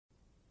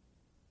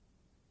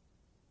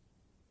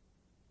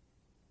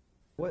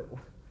What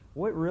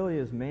what really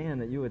is man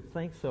that you would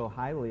think so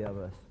highly of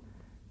us?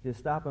 If you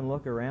stop and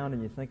look around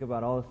and you think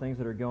about all the things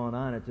that are going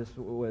on, it just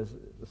was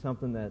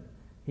something that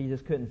he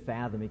just couldn't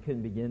fathom. He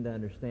couldn't begin to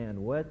understand.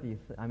 What do you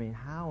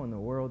how in the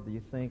world do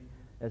you think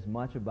as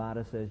much about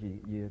us as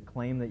you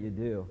claim that you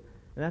do?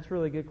 And that's a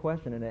really good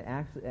question, and it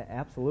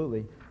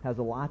absolutely has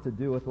a lot to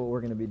do with what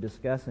we're going to be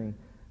discussing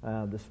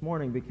this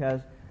morning, because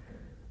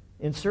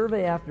in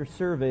survey after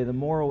survey, the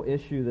moral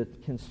issue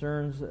that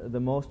concerns the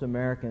most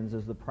Americans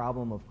is the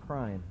problem of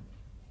crime.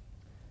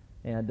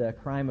 And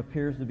crime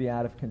appears to be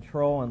out of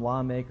control, and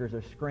lawmakers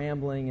are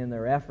scrambling in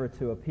their effort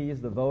to appease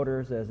the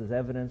voters, as is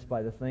evidenced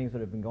by the things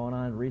that have been going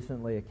on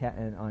recently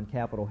on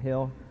Capitol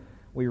Hill.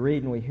 We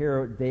read and we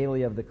hear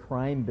daily of the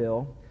crime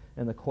bill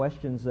and the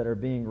questions that are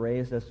being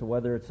raised as to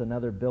whether it's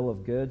another bill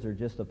of goods or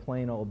just a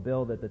plain old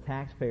bill that the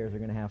taxpayers are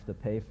going to have to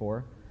pay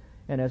for.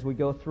 And as we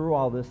go through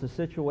all this, the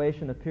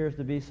situation appears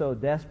to be so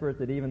desperate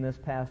that even this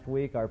past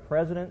week, our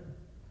president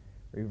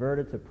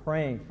reverted to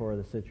praying for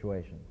the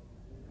situation.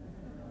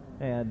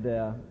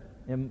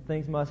 And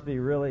things must be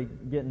really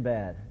getting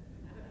bad.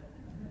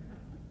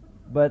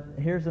 But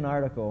here's an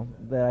article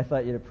that I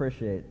thought you'd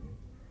appreciate.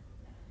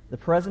 The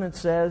president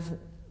says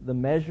the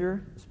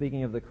measure,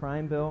 speaking of the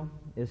crime bill,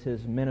 is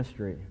his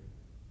ministry.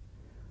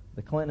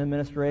 The Clinton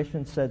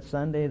administration said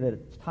Sunday that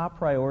its top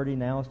priority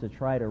now is to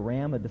try to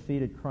ram a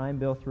defeated crime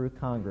bill through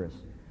Congress.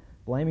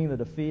 Blaming the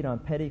defeat on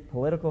petty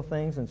political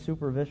things and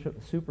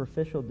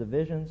superficial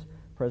divisions,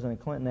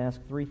 President Clinton asked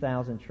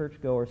 3,000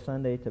 churchgoers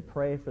Sunday to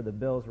pray for the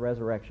bill's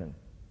resurrection.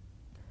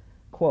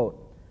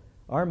 Quote,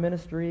 "Our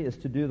ministry is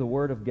to do the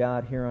Word of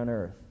God here on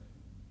earth.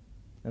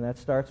 And that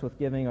starts with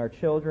giving our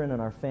children and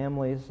our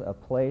families a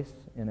place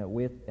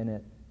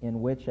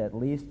in which at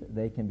least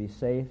they can be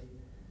safe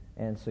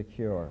and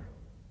secure."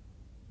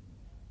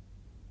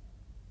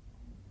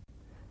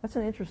 That's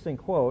an interesting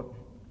quote,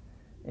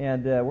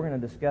 and we're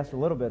going to discuss a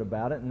little bit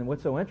about it. And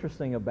what's so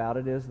interesting about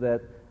it is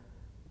that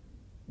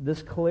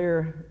this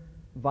clear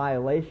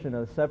violation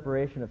of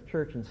separation of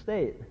church and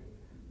state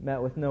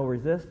met with no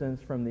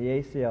resistance from the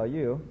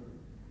ACLU.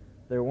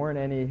 There weren't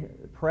any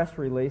press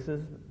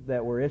releases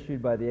that were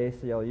issued by the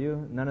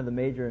ACLU. None of the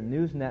major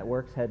news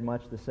networks had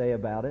much to say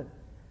about it.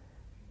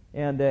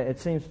 And it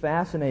seems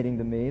fascinating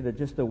to me that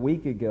just a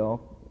week ago,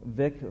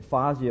 Vic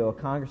Fazio, a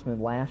congressman,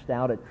 lashed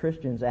out at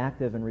Christians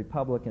active in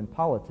Republican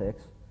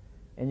politics,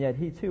 and yet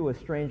he too was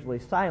strangely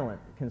silent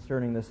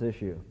concerning this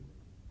issue.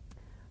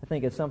 I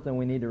think it's something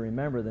we need to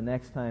remember the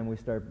next time we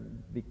start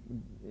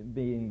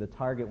being the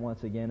target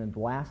once again and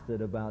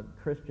blasted about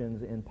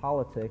Christians in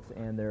politics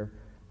and their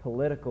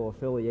political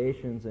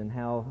affiliations and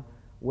how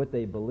what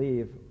they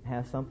believe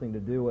has something to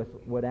do with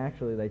what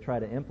actually they try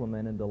to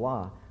implement into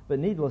law. But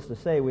needless to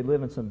say, we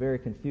live in some very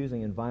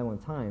confusing and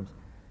violent times.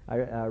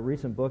 A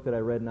recent book that I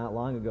read not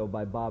long ago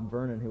by Bob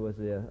Vernon, who was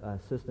the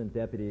assistant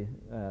deputy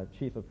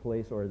chief of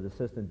police, or the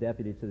assistant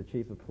deputy to the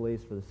chief of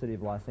police for the city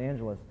of Los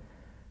Angeles,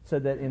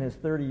 said that in his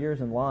 30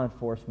 years in law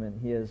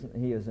enforcement, he is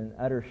in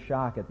utter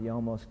shock at the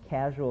almost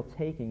casual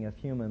taking of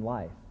human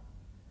life.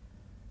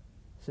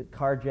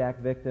 Carjack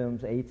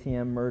victims,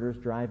 ATM murders,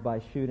 drive-by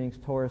shootings,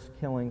 tourist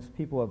killings.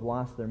 People have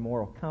lost their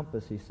moral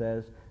compass, he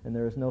says, and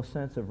there is no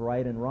sense of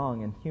right and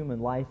wrong, and human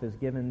life is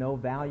given no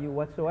value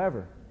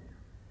whatsoever.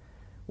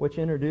 Which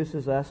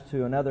introduces us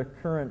to another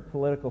current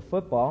political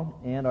football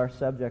and our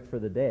subject for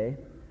the day,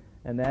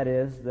 and that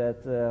is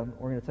that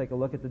we're going to take a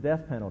look at the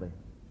death penalty.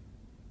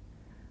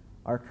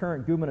 Our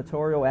current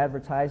gubernatorial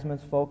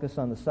advertisements focus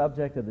on the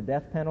subject of the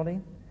death penalty,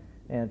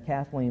 and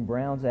Kathleen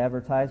Brown's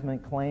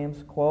advertisement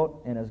claims,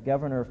 quote, "And as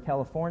governor of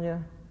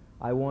California,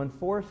 I will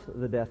enforce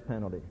the death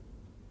penalty."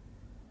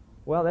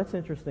 Well, that's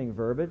interesting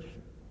verbiage.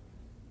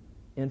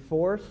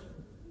 Enforce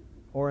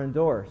or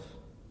endorse,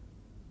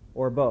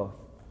 or both.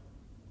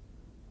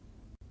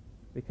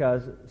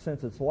 Because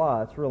since it's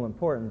law, it's real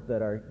important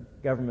that our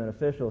government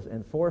officials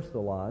enforce the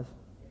laws.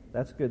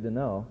 That's good to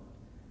know.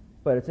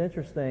 But it's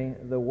interesting,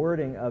 the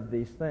wording of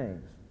these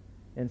things.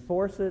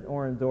 Enforce it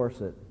or endorse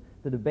it.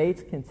 The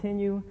debates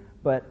continue,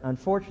 but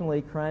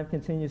unfortunately, crime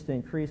continues to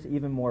increase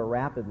even more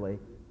rapidly.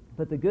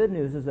 But the good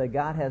news is that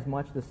God has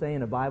much to say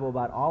in the Bible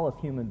about all of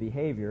human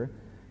behavior,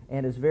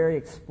 and is very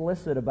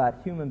explicit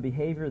about human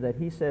behavior that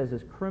he says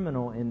is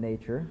criminal in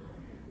nature.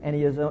 And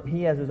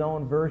he has his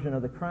own version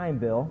of the crime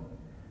bill,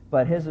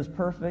 but his is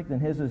perfect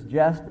and his is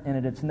just,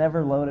 and it's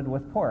never loaded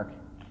with pork.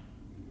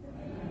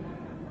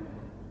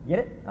 Get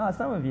it? Oh,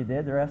 some of you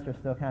did. The rest are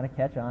still kind of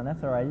catch on.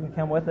 That's all right. You can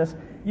come with us.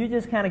 You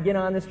just kind of get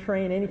on this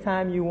train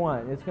anytime you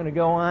want. It's going to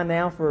go on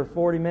now for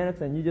 40 minutes,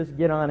 and you just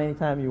get on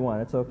anytime you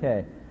want. It's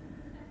okay.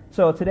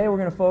 So today we're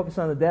going to focus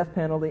on the death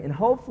penalty, and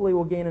hopefully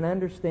we'll gain an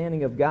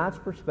understanding of God's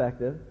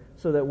perspective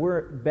so that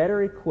we're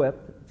better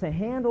equipped to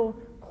handle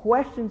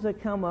questions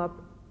that come up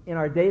in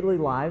our daily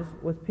lives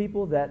with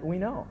people that we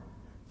know.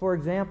 For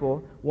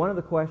example, one of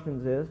the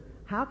questions is,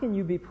 how can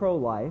you be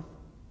pro-life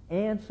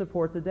and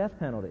support the death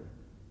penalty?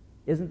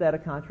 Isn't that a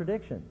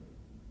contradiction?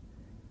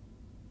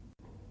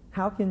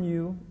 How can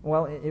you,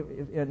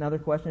 another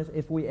question is,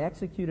 if we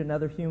execute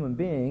another human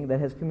being that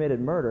has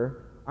committed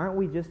murder, aren't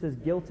we just as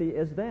guilty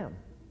as them?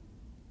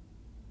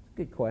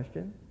 good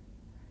question.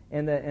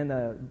 And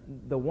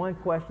the one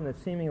question that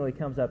seemingly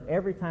comes up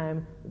every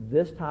time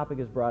this topic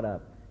is brought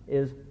up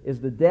is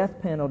the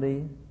death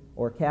penalty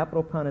or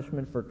capital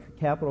punishment for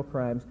capital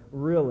crimes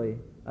really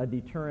a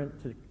deterrent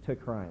to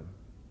crime?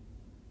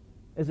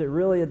 Is it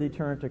really a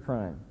deterrent to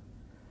crime?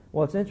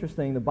 Well, it's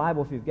interesting. The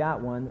Bible, if you've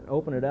got one,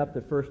 open it up to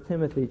 1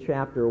 Timothy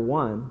chapter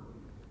 1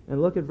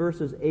 and look at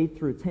verses 8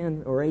 through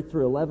 10 or 8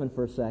 through 11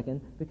 for a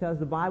second, because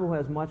the Bible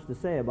has much to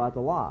say about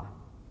the law.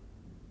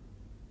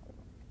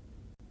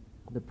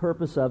 The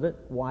purpose of it,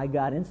 why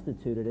God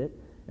instituted it,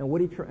 and what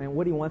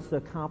he wants to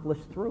accomplish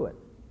through it.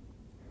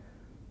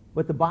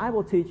 But the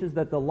Bible teaches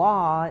that the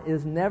law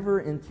is never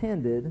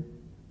intended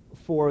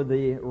for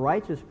the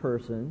righteous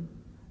person,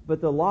 but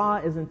the law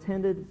is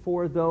intended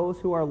for those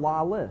who are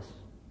lawless.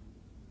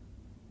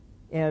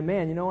 And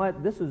man, you know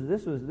what?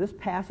 This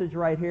passage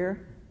right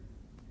here.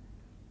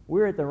 We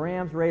were at the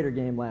Rams-Raider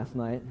game last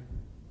night,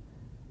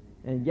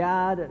 and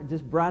God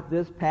just brought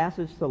this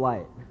passage to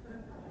light.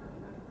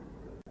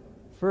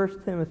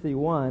 1 Timothy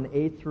 1,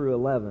 8 through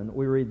 11,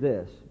 we read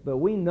this. But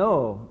we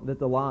know that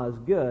the law is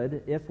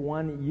good if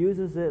one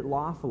uses it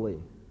lawfully,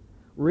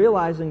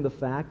 realizing the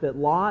fact that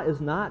law is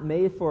not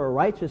made for a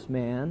righteous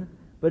man,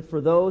 but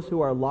for those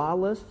who are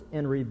lawless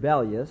and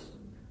rebellious,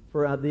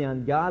 for the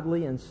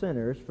ungodly and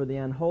sinners, for the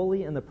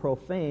unholy and the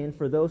profane,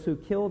 for those who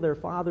kill their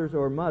fathers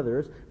or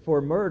mothers, for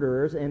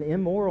murderers and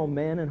immoral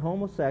men and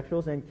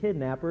homosexuals and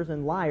kidnappers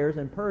and liars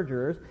and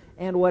perjurers,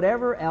 and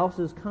whatever else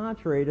is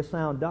contrary to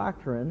sound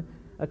doctrine,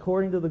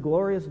 according to the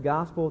glorious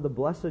gospel of the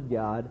blessed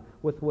God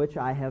with which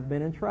I have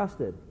been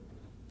entrusted.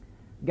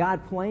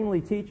 God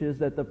plainly teaches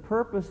that the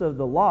purpose of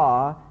the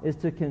law is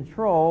to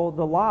control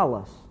the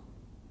lawless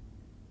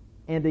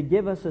and to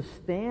give us a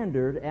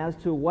standard as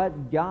to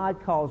what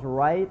God calls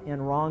right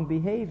and wrong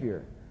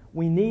behavior.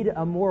 We need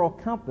a moral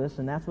compass,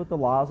 and that's what the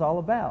law is all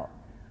about.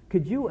 I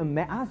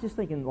was just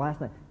thinking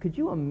last night, could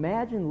you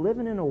imagine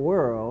living in a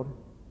world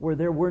where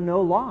there were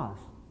no laws?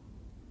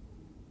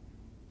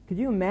 Could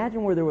you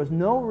imagine where there was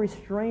no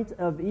restraint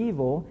of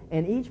evil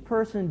and each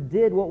person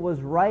did what was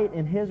right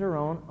in his or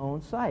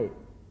own sight?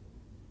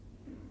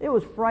 It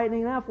was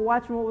frightening enough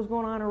watching what was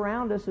going on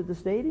around us at the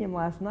stadium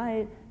last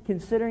night,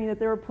 considering that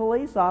there were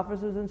police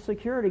officers and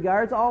security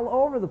guards all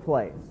over the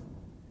place.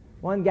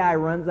 One guy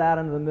runs out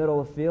into the middle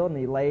of the field and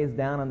he lays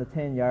down on the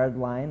 10-yard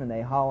line, and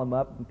they haul him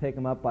up and pick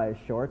him up by his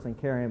shorts and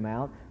carry him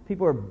out.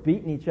 People are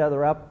beating each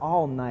other up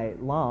all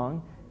night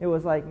long. It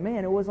was like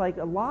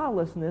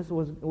lawlessness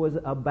was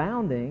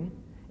abounding,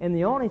 and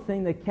the only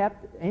thing that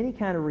kept any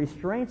kind of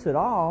restraints at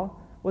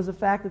all was the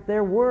fact that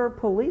there were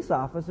police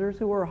officers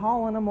who were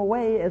hauling them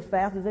away as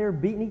fast as they were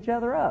beating each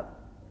other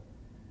up.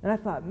 And I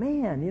thought,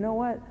 man, you know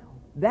what?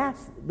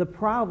 That's the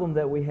problem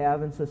that we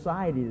have in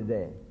society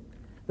today.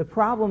 The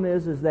problem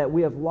is that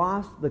we have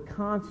lost the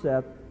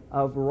concept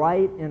of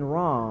right and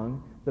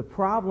wrong. The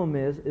problem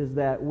is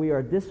that we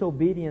are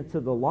disobedient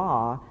to the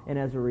law, and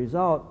as a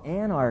result,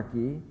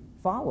 anarchy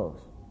follows.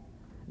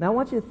 Now, I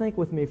want you to think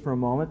with me for a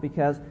moment,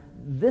 because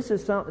this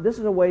is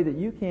a way that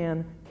you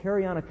can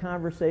carry on a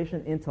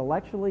conversation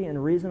intellectually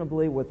and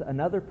reasonably with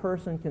another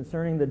person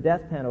concerning the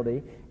death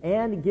penalty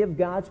and give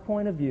God's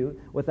point of view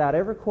without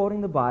ever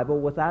quoting the Bible,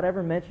 without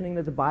ever mentioning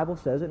that the Bible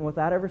says it, and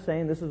without ever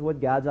saying this is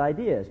what God's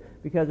idea is.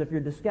 Because if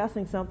you're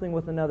discussing something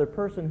with another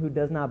person who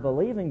does not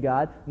believe in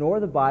God, nor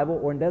the Bible,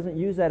 or doesn't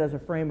use that as a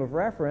frame of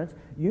reference,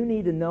 you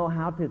need to know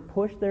how to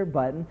push their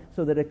button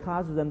so that it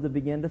causes them to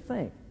begin to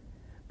think.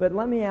 But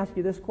let me ask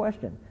you this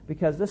question,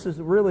 because this is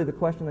really the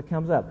question that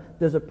comes up.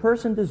 Does a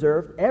person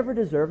ever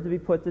deserve to be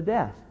put to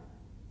death?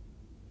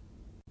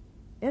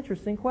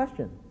 Interesting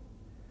question.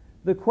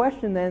 The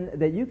question then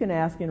that you can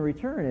ask in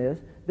return is,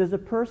 does a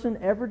person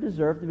ever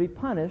deserve to be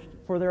punished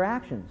for their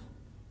actions?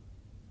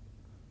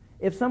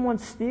 If someone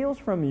steals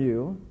from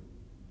you,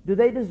 do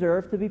they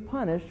deserve to be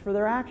punished for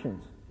their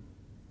actions?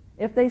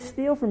 If they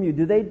steal from you,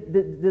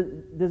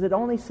 does it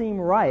only seem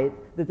right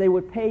that they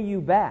would pay you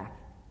back?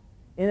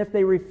 And if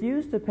they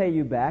refuse to pay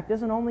you back,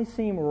 doesn't it only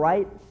seem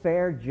right,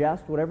 fair,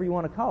 just, whatever you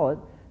want to call it,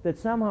 that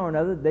somehow or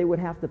another they would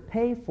have to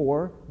pay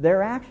for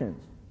their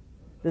actions?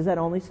 Does that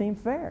only seem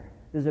fair?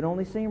 Does it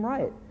only seem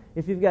right?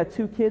 If you've got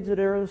two kids that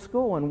are at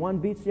school and one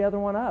beats the other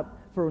one up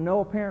for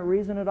no apparent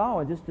reason at all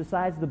and just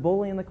decides to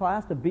bully in the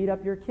class to beat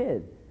up your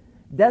kid,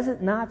 does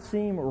it not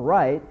seem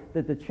right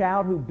that the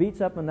child who beats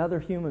up another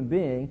human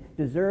being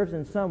deserves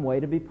in some way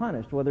to be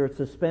punished, whether it's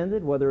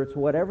suspended, whether it's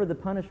whatever the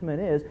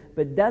punishment is,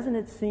 but doesn't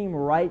it seem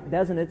right,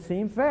 doesn't it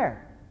seem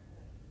fair?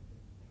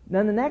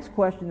 Then the next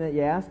question that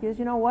you ask is,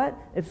 you know what?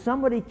 If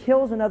somebody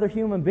kills another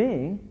human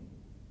being,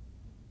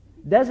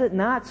 does it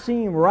not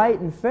seem right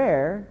and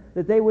fair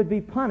that they would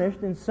be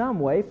punished in some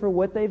way for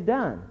what they've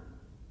done?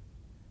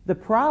 The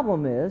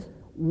problem is,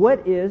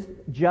 what is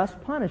just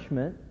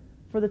punishment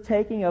for the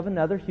taking of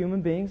another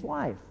human being's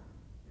life?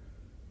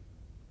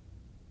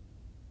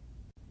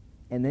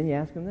 And then you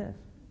ask them this: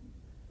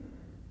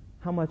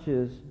 how much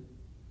is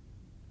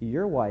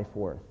your wife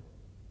worth?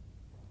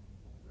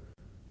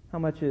 How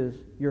much is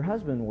your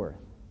husband worth?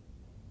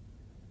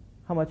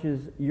 How much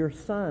is your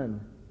son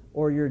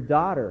or your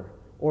daughter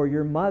or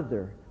your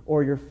mother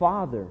or your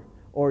father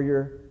or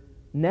your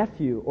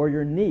nephew or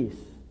your niece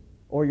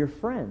or your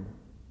friend?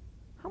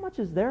 How much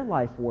is their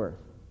life worth?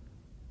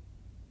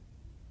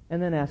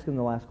 And then ask them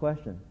the last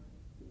question.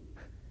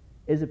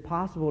 Is it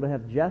possible to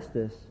have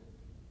justice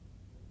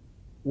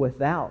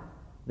without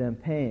them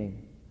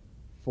paying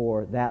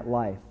for that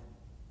life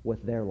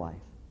with their life?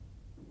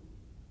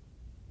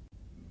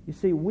 You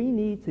see, we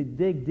need to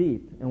dig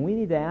deep, and we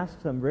need to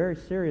ask some very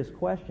serious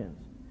questions,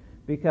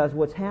 because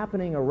what's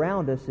happening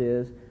around us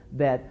is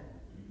that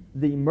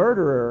the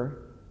murderer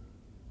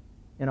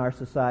in our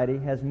society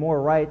has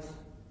more rights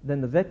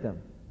than the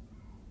victim.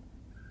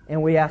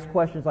 And we ask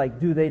questions like,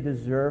 do they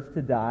deserve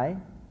to die?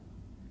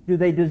 Do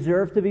they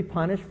deserve to be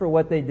punished for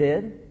what they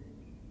did?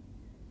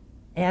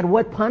 And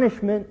what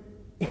punishment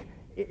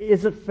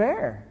is it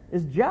fair,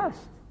 is just?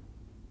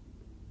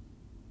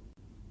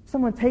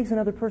 Someone takes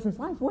another person's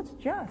life, what's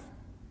just?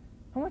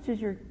 How much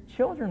is your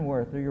children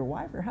worth, or your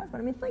wife or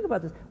husband? I mean, think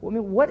about this. I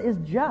mean, what is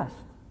just?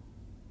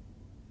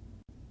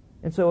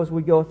 And so as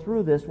we go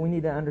through this, we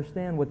need to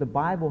understand what the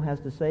Bible has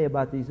to say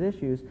about these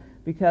issues,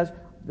 because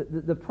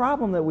the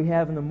problem that we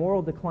have in the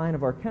moral decline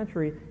of our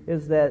country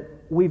is that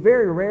we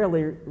very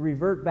rarely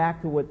revert back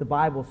to what the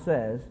Bible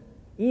says,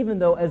 even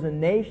though as a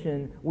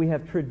nation we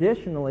have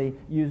traditionally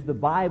used the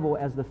Bible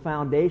as the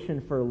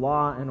foundation for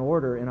law and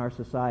order in our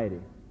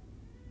society.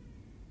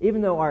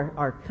 Even though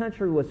our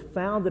country was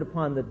founded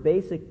upon the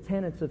basic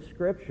tenets of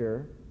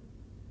Scripture,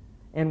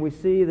 and we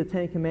see the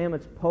Ten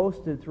Commandments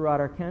posted throughout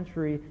our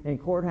country in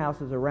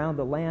courthouses around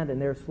the land, and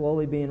they're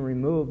slowly being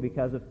removed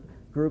because of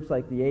groups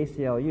like the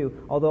ACLU,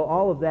 although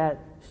all of that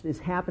is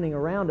happening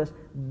around us,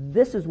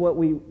 this is what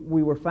we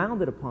were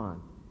founded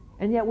upon.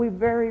 And yet we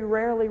very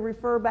rarely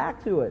refer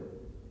back to it.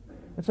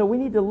 And so we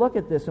need to look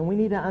at this, and we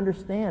need to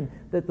understand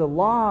that the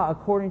law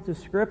according to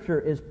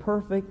Scripture is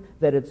perfect,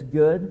 that it's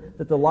good,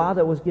 that the law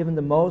that was given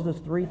to Moses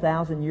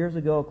 3,000 years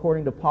ago,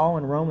 according to Paul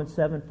in Romans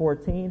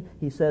 7:14,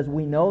 he says,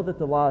 we know that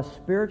the law is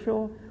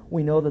spiritual,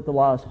 we know that the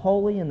law is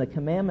holy, and the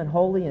commandment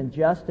holy and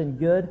just and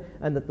good,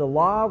 and that the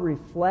law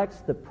reflects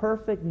the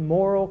perfect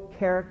moral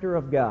character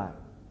of God.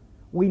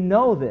 We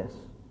know this.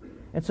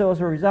 And so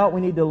as a result,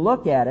 we need to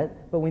look at it,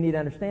 but we need to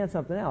understand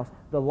something else.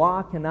 The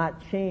law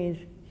cannot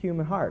change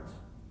human hearts.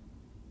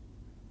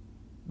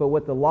 But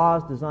what the law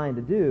is designed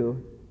to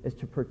do is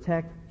to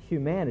protect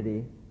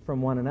humanity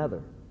from one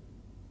another.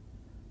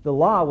 The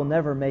law will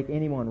never make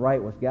anyone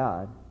right with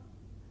God,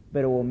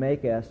 but it will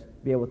make us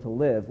be able to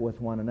live with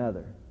one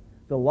another.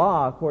 The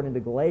law, according to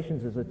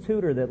Galatians, is a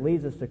tutor that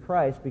leads us to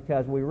Christ,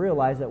 because we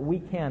realize that we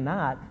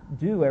cannot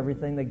do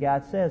everything that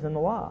God says in the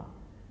law,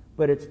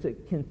 but it's to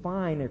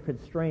confine or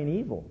constrain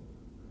evil.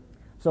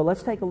 So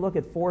let's take a look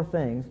at 4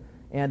 things.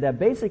 And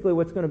basically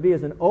what's going to be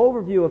is an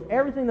overview of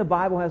everything the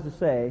Bible has to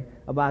say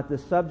about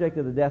this subject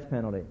of the death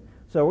penalty.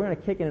 So we're going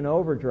to kick in an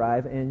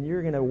overdrive, and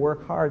you're going to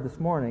work hard this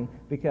morning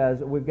because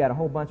we've got a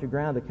whole bunch of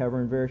ground to cover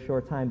in a very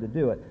short time to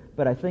do it.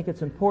 But I think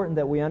it's important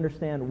that we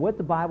understand what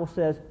the Bible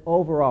says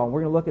overall.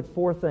 We're going to look at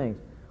 4 things.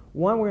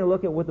 One, we're going to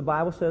look at what the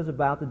Bible says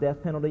about the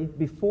death penalty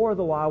before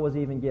the law was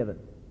even given.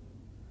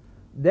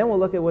 Then we'll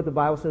look at what the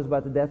Bible says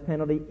about the death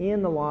penalty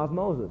in the law of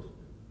Moses.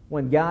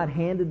 When God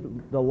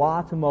handed the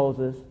law to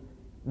Moses,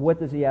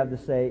 what does he have to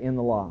say in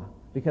the law?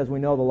 Because we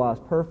know the law is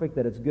perfect,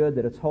 that it's good,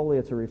 that it's holy,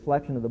 it's a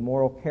reflection of the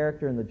moral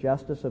character and the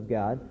justice of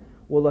God.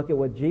 We'll look at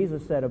what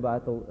Jesus said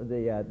about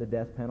the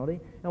death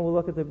penalty, and we'll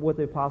look at what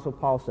the Apostle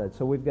Paul said.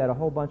 So we've got a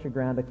whole bunch of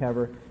ground to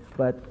cover,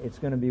 but it's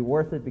going to be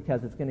worth it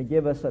because it's going to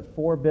give us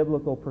 4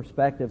 biblical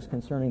perspectives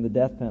concerning the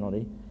death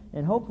penalty.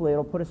 And hopefully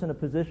it'll put us in a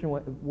position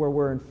where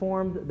we're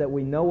informed, that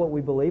we know what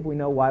we believe, we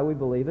know why we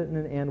believe it,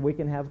 and we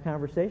can have a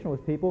conversation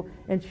with people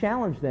and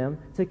challenge them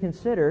to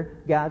consider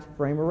God's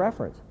frame of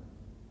reference.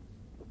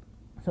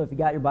 So if you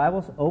got your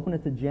Bibles, open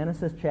it to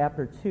Genesis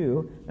chapter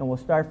 2, and we'll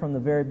start from the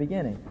very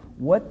beginning.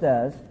 What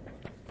does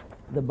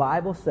the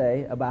Bible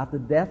say about the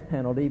death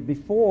penalty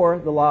before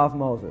the law of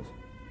Moses?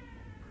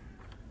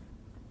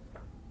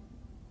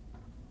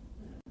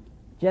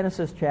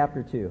 Genesis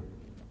chapter 2.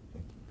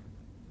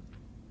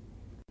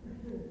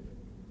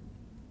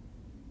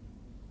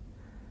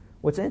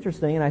 What's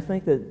interesting, and I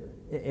think that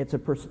it's a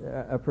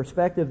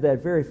perspective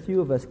that very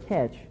few of us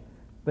catch,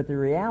 but the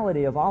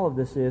reality of all of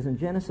this is, in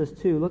Genesis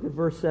 2, look at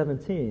verse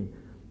 17.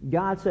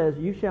 God says,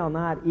 you shall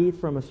not eat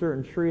from a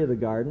certain tree of the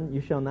garden. You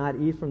shall not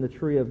eat from the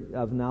tree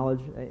of knowledge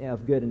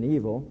of good and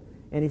evil.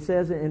 And he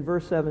says in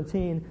verse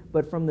 17,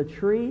 but from the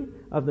tree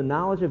of the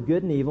knowledge of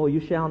good and evil you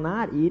shall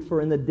not eat,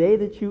 for in the day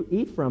that you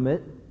eat from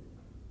it,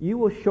 you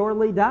will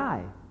surely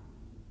die.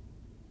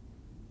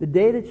 The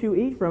day that you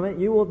eat from it,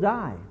 you will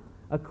die.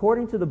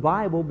 According to the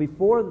Bible,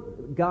 before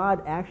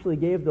God actually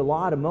gave the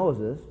law to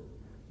Moses,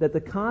 that the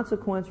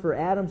consequence for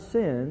Adam's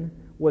sin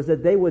was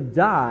that they would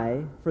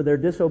die for their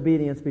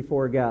disobedience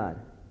before God.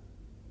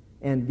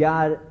 And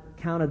God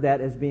counted that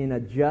as being a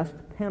just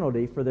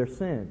penalty for their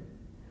sin.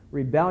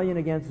 Rebellion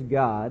against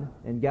God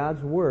and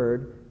God's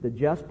Word, the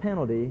just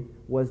penalty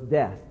was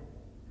death.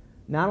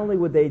 Not only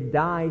would they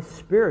die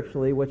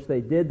spiritually, which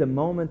they did the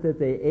moment that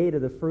they ate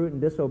of the fruit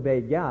and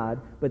disobeyed God,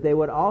 but they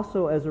would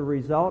also, as a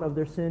result of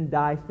their sin,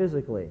 die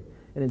physically.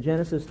 And in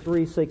Genesis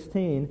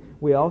 3:16,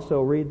 we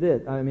also read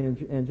this.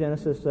 In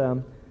Genesis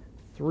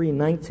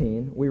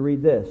 3:19, we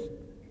read this.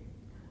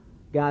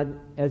 God,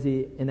 as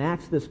He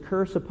enacts this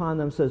curse upon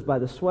them, says, "By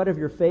the sweat of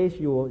your face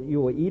you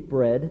will eat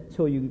bread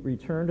till you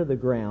return to the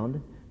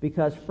ground,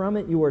 because from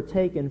it you were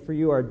taken, for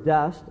you are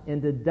dust,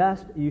 and to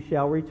dust you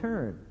shall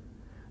return."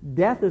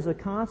 Death is a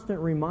constant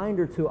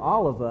reminder to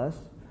all of us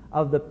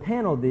of the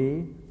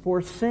penalty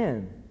for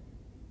sin.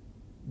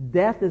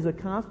 Death is a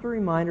constant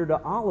reminder to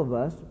all of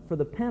us for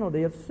the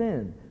penalty of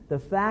sin. The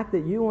fact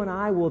that you and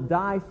I will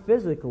die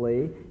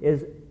physically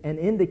is an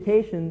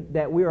indication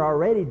that we are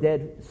already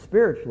dead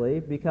spiritually,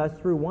 because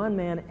through one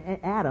man,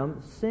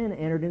 Adam, sin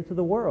entered into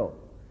the world.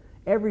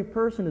 Every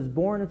person is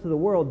born into the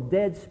world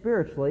dead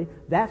spiritually.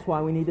 That's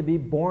why we need to be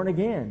born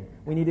again.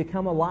 We need to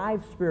come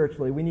alive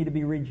spiritually. We need to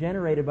be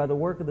regenerated by the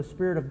work of the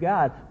Spirit of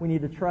God. We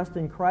need to trust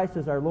in Christ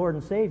as our Lord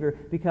and Savior,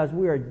 because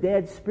we are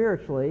dead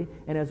spiritually,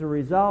 and as a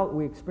result,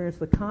 we experience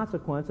the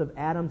consequence of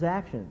Adam's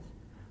actions.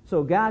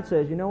 So God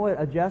says, you know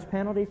what a just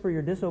penalty for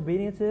your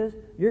disobedience is?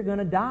 You're going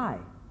to die.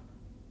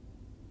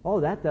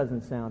 Oh, that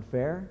doesn't sound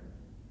fair.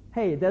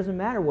 Hey, it doesn't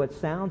matter what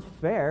sounds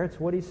fair. It's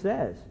what He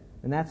says.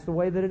 And that's the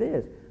way that it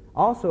is.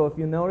 Also, if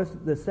you notice,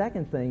 the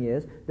second thing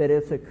is that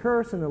it's a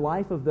curse in the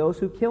life of those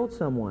who killed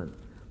someone.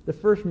 The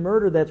first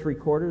murder that's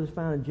recorded is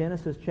found in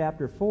Genesis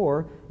chapter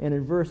 4, and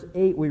in verse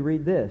 8 we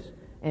read this.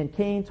 "And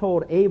Cain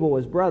told Abel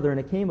his brother, and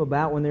it came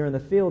about when they were in the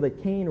field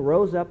that Cain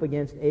rose up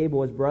against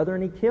Abel his brother,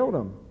 and he killed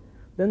him.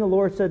 Then the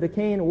Lord said to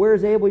Cain,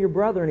 'Where's Abel your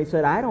brother?' And he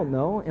said, 'I don't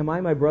know. Am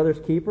I my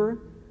brother's keeper?'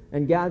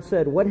 And God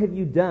said, 'What have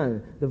you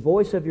done? The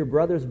voice of your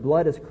brother's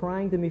blood is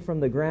crying to me from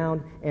the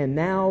ground, and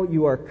now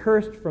you are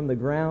cursed from the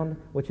ground,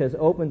 which has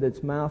opened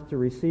its mouth to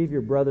receive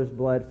your brother's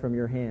blood from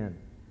your hand.'"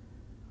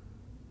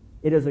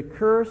 It is a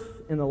curse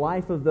in the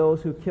life of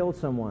those who killed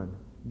someone.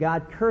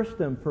 God cursed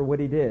them for what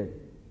He did.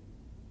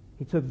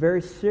 He took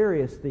very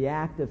serious the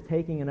act of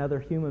taking another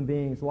human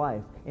being's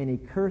life, and He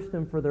cursed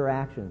them for their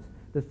actions.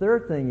 The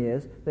third thing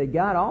is that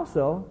God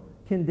also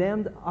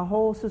condemned a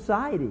whole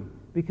society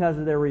because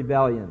of their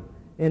rebellion.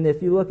 And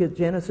if you look at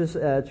Genesis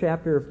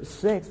chapter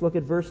 6, look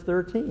at verse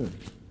 13.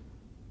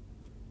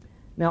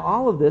 Now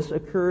all of this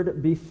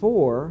occurred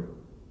before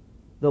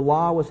the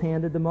law was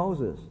handed to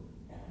Moses.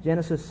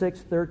 Genesis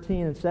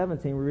 6:13 and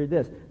 17, we read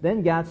this.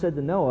 "Then God said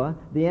to Noah,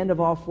 'The end of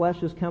all flesh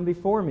has come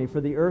before me,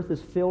 for the earth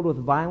is filled with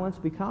violence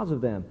because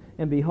of them.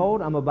 And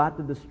behold, I'm about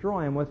to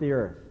destroy them with the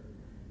earth.'"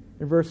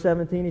 In verse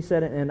 17 He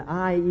said, "And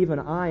I, even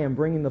I, am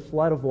bringing the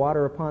flood of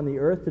water upon the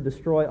earth to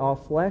destroy all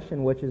flesh,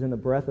 in which is in the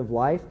breath of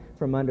life.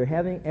 From under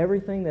heaven,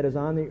 everything that is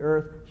on the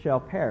earth shall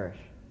perish."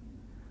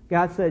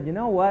 God said, you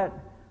know what?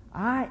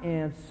 I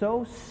am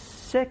so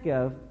sick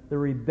of the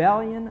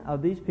rebellion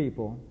of these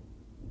people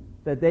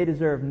that they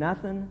deserve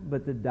nothing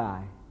but to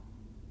die.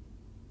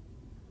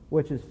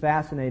 Which is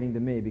fascinating to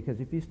me, because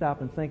if you stop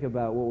and think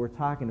about what we're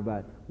talking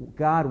about,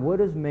 God, what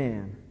is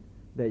man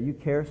that you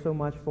care so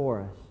much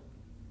for us?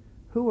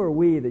 Who are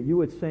we that you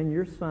would send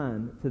your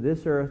Son to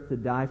this earth to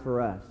die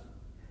for us?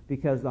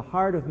 Because the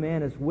heart of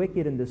man is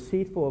wicked and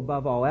deceitful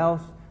above all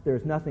else. There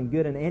is nothing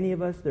good in any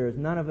of us. There is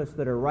none of us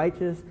that are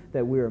righteous,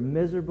 that we are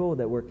miserable,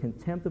 that we're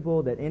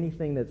contemptible, that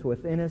anything that's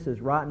within us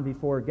is rotten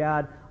before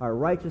God. Our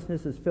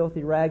righteousness is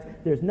filthy rags.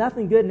 There's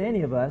nothing good in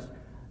any of us,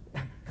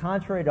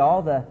 contrary to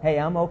all the, hey,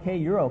 I'm okay,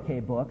 you're okay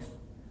books.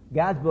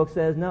 God's book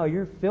says, no,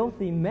 you're a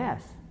filthy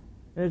mess.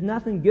 There's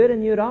nothing good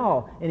in you at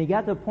all. And He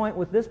got to a point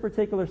with this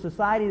particular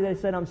society that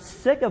He said, I'm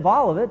sick of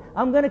all of it.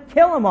 I'm going to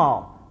kill them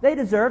all. They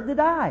deserve to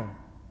die.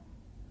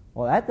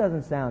 Well, that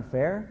doesn't sound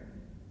fair.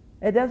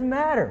 It doesn't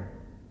matter.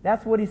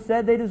 That's what He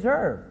said they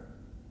deserve.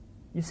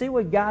 You see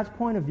what God's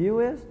point of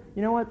view is?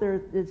 You know what?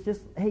 It's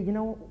just, hey, you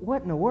know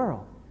what in the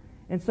world?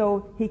 And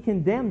so He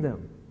condemned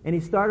them. And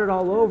He started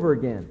all over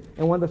again.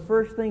 And one of the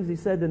first things He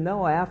said to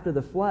Noah after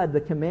the flood,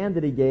 the command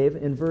that He gave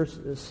in verse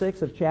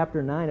 6 of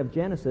chapter 9 of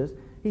Genesis,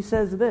 He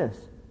says this,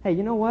 hey,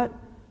 you know what?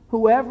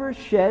 Whoever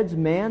sheds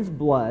man's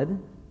blood,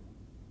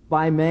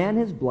 by man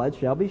his blood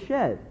shall be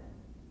shed.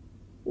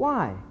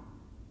 Why?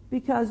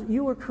 Because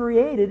you were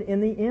created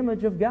in the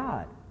image of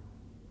God.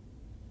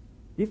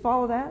 Do you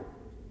follow that?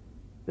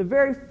 The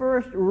very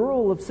first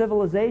rule of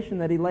civilization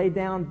that He laid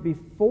down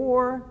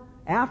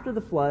after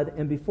the flood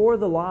and before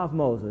the law of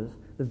Moses,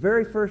 the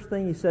very first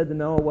thing He said to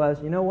Noah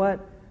was, you know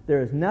what?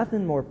 There is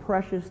nothing more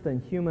precious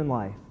than human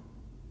life.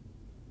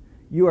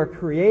 You are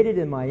created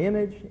in my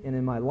image and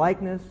in my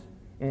likeness,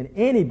 and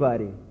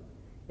anybody,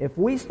 if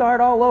we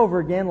start all over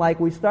again like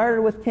we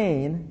started with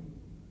Cain,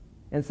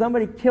 and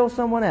somebody kills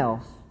someone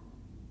else,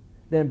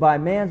 then by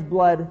man's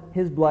blood,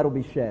 his blood will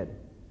be shed.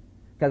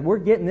 Because we're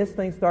getting this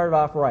thing started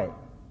off right.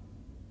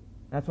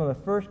 That's one of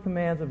the first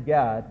commands of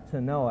God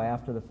to Noah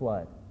after the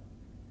flood.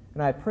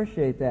 And I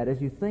appreciate that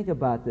as you think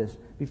about this.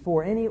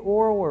 Before any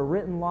oral or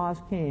written laws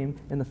came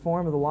in the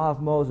form of the law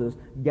of Moses,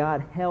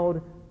 God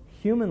held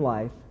human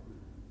life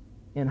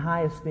in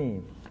high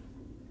esteem.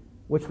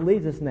 which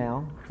leads us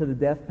now to the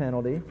death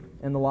penalty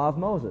and the law of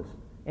Moses.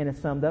 And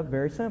it's summed up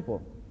very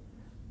simple.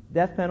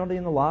 Death penalty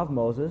and the law of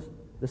Moses.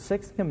 The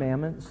sixth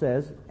commandment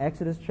says,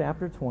 Exodus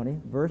chapter 20,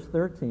 verse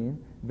 13,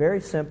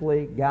 very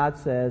simply, God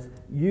says,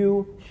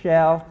 you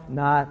shall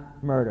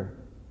not murder.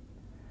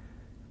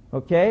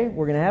 Okay,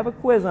 we're going to have a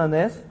quiz on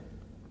this.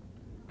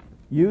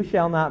 You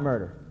shall not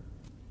murder.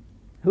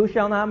 Who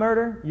shall not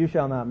murder? You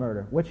shall not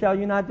murder. What shall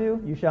you not do?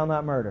 You shall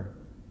not murder.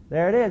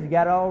 There it is. You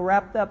got it all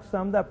wrapped up,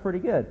 summed up pretty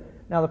good.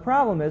 Now the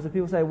problem is that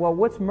people say, well,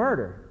 what's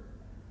murder?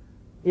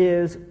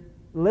 Is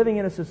living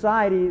in a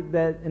society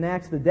that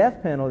enacts the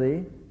death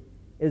penalty,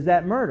 is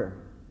that murder?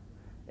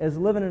 Is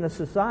living in a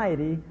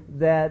society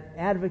that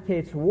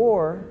advocates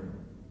war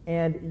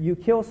and you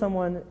kill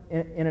someone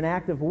in an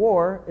act of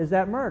war, is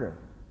that murder?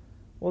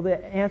 Well,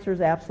 the answer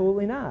is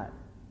absolutely not.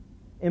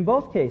 In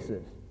both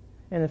cases.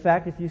 And in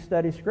fact, if you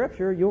study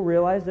Scripture, you'll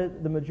realize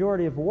that the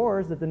majority of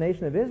wars that the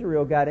nation of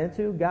Israel got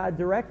into, God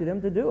directed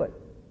them to do it.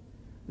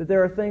 That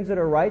there are things that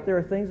are right, there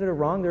are things that are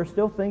wrong, there are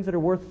still things that are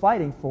worth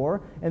fighting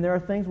for, and there are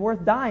things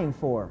worth dying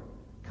for.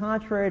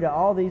 Contrary to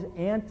all these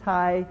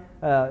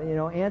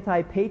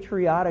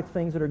anti-patriotic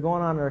things that are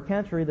going on in our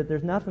country, that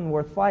there's nothing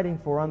worth fighting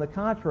for. On the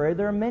contrary,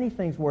 there are many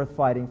things worth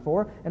fighting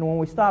for, and when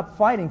we stop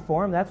fighting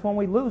for them, that's when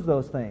we lose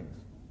those things.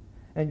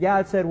 And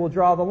God said, we'll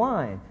draw the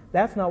line.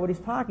 That's not what He's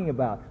talking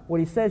about. When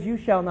He says, you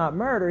shall not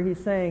murder,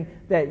 He's saying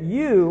that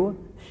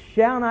you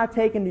shall not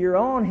take into your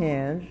own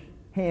hands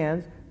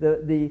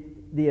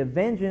the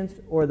vengeance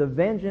or the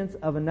vengeance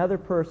of another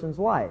person's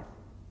life.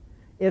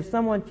 If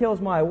someone kills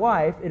my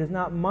wife, it is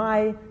not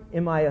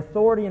in my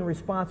authority and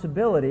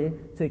responsibility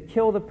to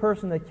kill the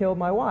person that killed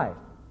my wife.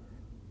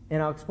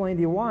 And I'll explain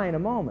to you why in a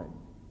moment.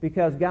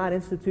 Because God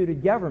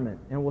instituted government,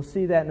 and we'll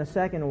see that in a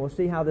second, and we'll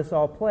see how this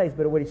all plays.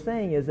 But what He's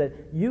saying is that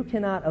you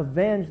cannot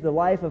avenge the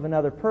life of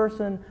another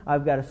person.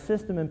 I've got a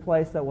system in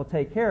place that will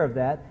take care of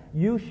that.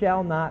 You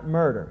shall not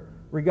murder.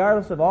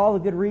 Regardless of all the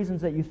good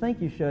reasons that you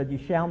think you should, you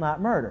shall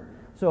not murder.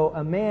 So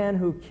a man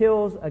who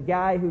kills a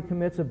guy who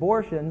commits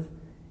abortions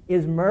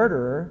is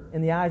murderer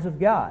in the eyes of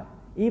God.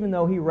 Even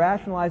though he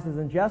rationalizes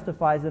and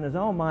justifies in his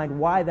own mind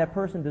why that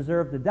person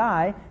deserved to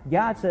die,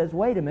 God says,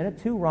 wait a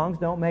minute, two wrongs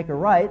don't make a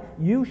right.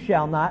 You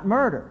shall not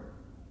murder.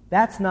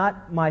 That's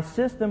not my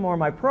system or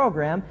my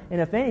program,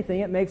 and if anything,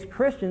 it makes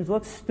Christians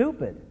look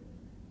stupid.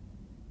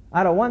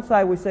 Out of one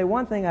side we say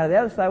one thing, out of the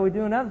other side we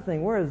do another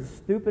thing. We're as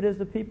stupid as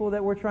the people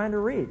that we're trying to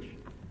reach.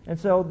 And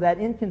so that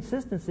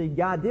inconsistency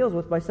God deals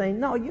with by saying,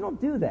 no, you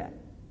don't do that.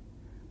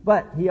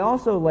 But He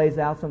also lays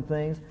out some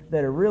things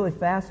that are really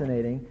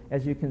fascinating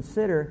as you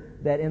consider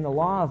that in the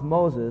law of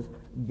Moses,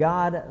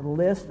 God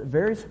lists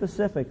very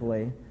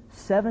specifically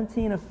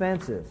 17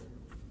 offenses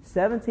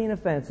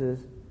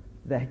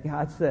that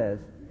God says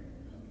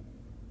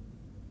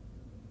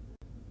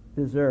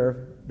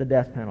deserve the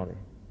death penalty.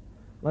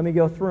 Let me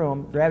go through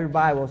them. Grab your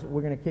Bibles.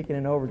 We're going to kick it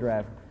in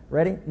overdrive.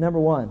 Ready? Number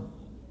one.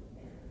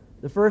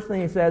 The first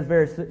thing He says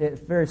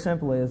very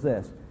simply is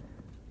this.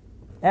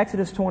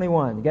 Exodus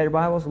 21. You got your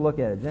Bibles? Look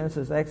at it.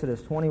 Genesis,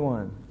 Exodus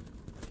 21.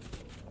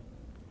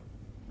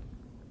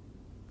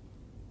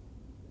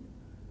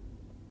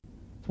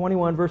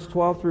 Verse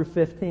 12 through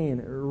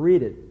 15.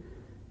 Read it.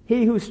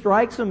 He who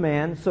strikes a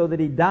man so that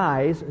he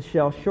dies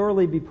shall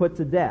surely be put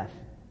to death.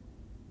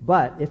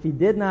 But if he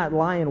did not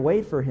lie in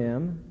wait for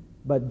him,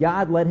 but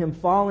God let him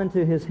fall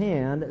into his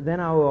hand, then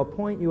I will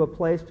appoint you a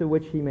place to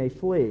which he may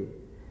flee.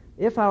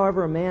 If,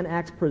 however, a man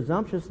acts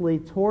presumptuously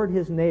toward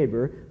his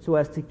neighbor so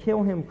as to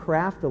kill him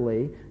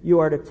craftily, you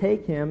are to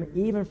take him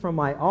even from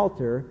my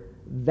altar,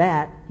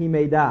 that he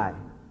may die.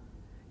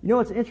 You know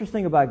what's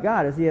interesting about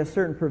God is He has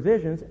certain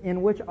provisions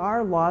in which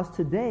our laws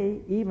today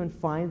even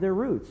find their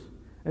roots.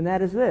 And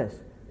that is this.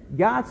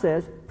 God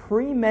says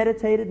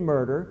premeditated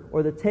murder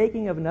or the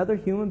taking of another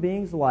human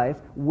being's life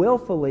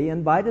willfully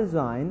and by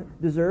design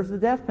deserves the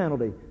death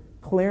penalty.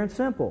 Clear and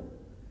simple.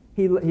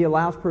 He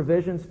allows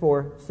provisions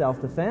for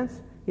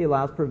self-defense. He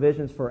allows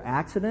provisions for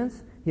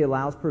accidents. He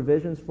allows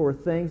provisions for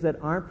things that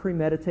aren't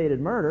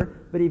premeditated murder.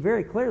 But He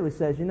very clearly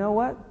says, you know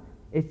what?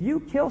 If you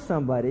kill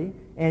somebody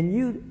and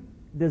you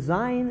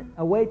design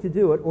a way to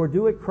do it or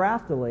do it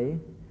craftily,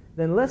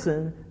 then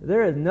listen,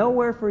 there is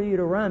nowhere for you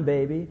to run,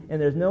 baby,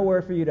 and there's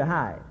nowhere for you to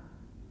hide.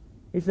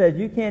 He says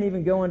you can't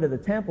even go into the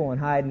temple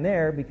and hide in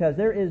there because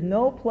there is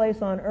no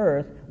place on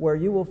earth where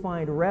you will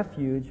find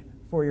refuge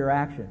for your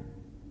action.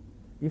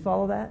 You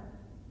follow that?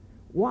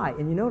 Why?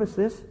 And you notice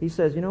this? He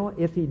says, you know what?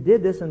 If he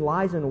did this and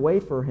lies in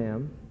wait for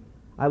him,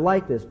 I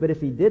like this. But if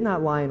he did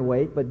not lie in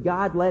wait, but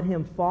God let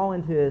him fall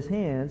into his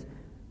hands,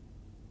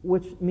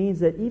 which means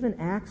that even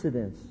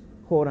accidents,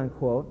 quote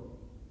unquote,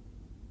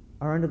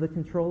 are under the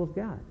control of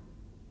God.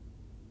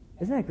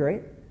 Isn't that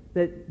great?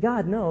 That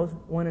God knows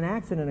when an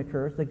accident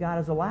occurs that God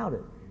has allowed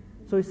it.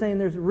 So He's saying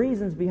there's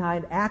reasons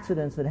behind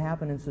accidents that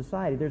happen in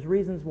society. There's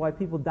reasons why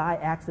people die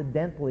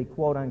accidentally,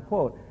 quote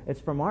unquote. It's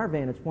from our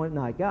vantage point,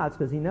 not God's,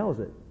 because He knows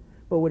it.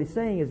 But what He's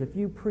saying is if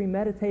you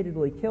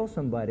premeditatedly kill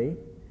somebody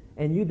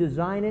and you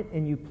design it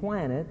and you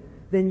plan it,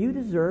 then you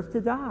deserve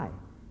to die.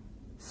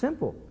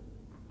 Simple.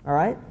 All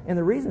right? And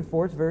the reason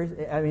for it's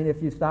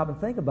if you stop and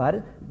think about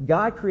it,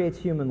 God creates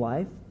human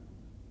life.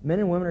 Men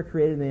and women are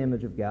created in the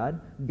image of God.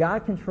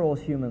 God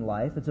controls human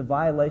life. It's a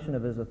violation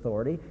of His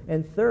authority.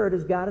 And third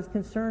is God is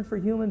concerned for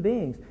human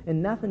beings.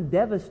 And nothing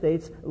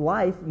devastates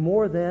life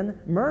more than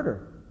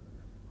murder.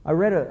 I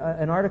read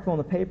an article in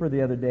the paper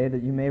the other day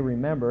that you may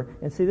remember.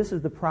 And see, this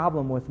is the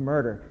problem with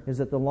murder, is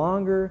that the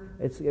longer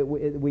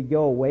we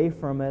go away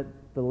from it,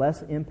 the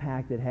less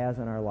impact it has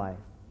on our life.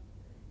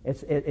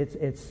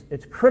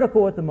 It's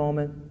critical at the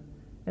moment,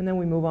 and then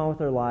we move on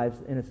with our lives,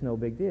 and it's no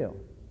big deal.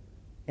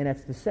 And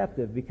that's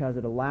deceptive because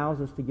it allows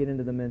us to get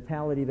into the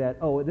mentality that,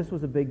 oh, this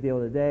was a big deal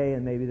today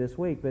and maybe this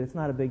week, but it's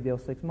not a big deal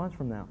 6 months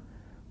from now.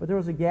 But there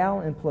was a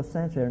gal in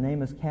Placentia, her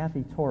name is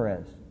Kathy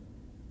Torres,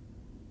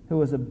 who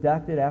was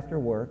abducted after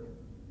work,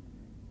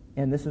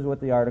 and this is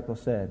what the article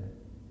said.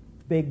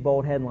 Big,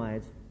 bold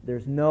headlines.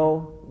 There's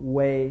no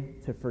way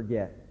to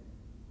forget.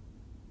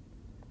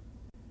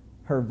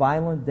 Her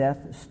violent death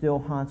still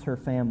haunts her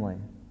family.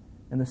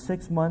 In the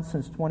 6 months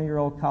since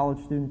 20-year-old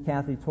college student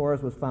Kathy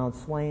Torres was found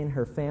slain,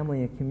 her family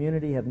and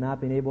community have not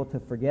been able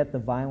to forget the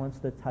violence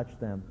that touched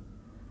them.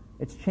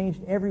 It's changed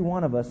every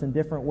one of us in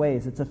different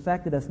ways. It's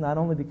affected us not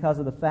only because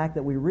of the fact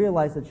that we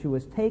realize that she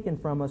was taken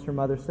from us, her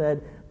mother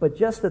said, but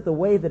just that the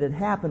way that it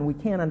happened, we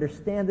can't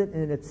understand it,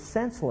 and it's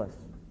senseless.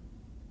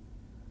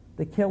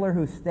 The killer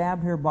who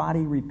stabbed her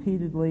body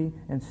repeatedly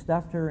and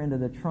stuffed her into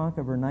the trunk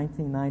of her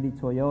 1990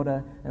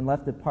 Toyota and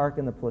left it parked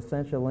in the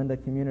Placentia Linda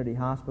Community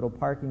Hospital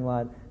parking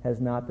lot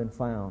has not been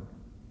found.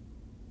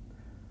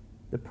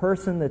 The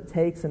person that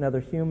takes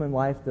another human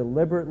life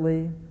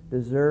deliberately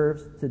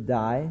deserves to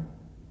die,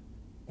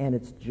 and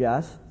it's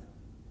just.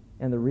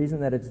 And the reason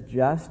that it's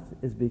just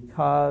is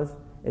because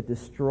it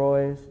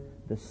destroys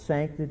the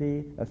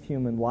sanctity of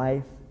human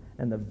life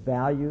and the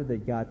value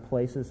that God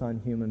places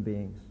on human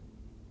beings.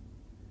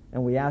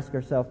 And we ask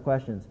ourselves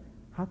questions.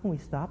 How can we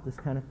stop this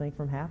kind of thing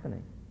from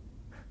happening?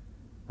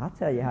 I'll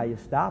tell you how you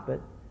stop it.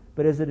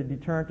 But is it a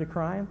deterrent to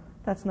crime?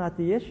 That's not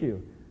the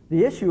issue.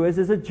 The issue is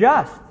it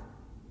just?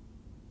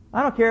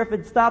 I don't care if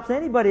it stops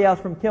anybody else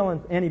from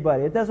killing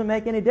anybody. It doesn't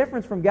make any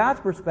difference from God's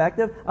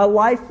perspective. A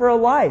life for a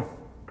life.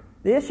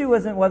 The issue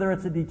isn't whether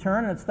it's a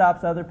deterrent and it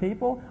stops other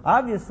people.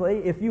 Obviously,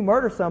 if you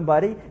murder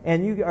somebody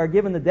and you are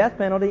given the death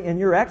penalty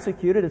and you're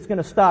executed, it's going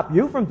to stop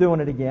you from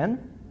doing it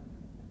again.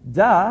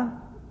 Duh.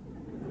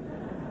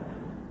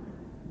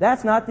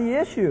 That's not the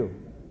issue.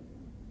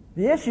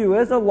 The issue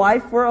is a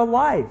life for a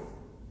life.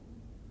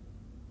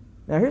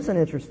 Now here's an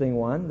interesting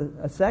one.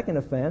 A second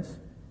offense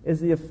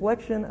is the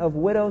affliction of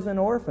widows and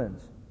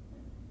orphans.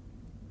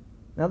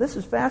 Now this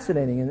is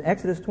fascinating. In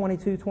Exodus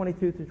 22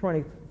 through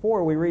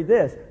 24, we read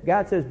this.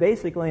 God says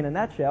basically in a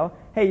nutshell,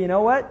 hey, you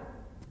know what?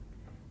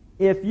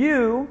 If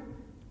you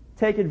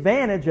take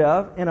advantage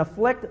of and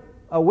afflict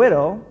a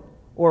widow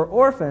or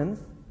orphans,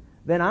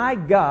 then I,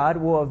 God,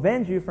 will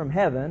avenge you from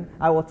heaven.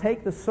 I will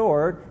take the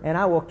sword, and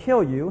I will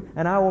kill you,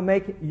 and I will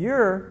make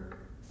your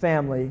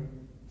family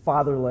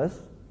fatherless,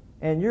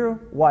 and your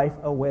wife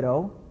a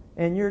widow,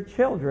 and your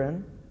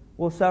children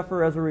will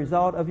suffer as a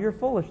result of your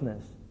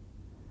foolishness.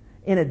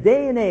 In a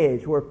day and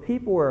age where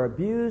people are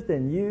abused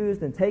and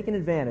used and taken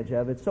advantage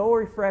of, it's so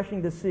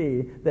refreshing to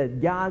see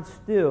that God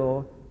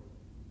still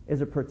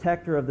is a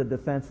protector of the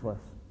defenseless.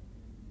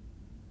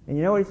 And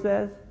you know what He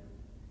says?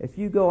 If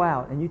you go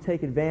out and you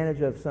take advantage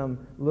of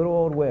some little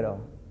old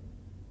widow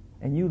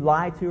and you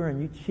lie to her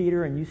and you cheat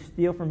her and you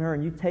steal from her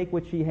and you take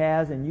what she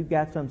has and you've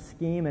got some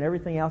scheme and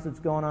everything else that's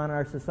going on in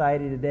our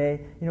society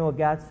today, you know what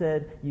God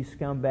said? You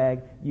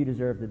scumbag, you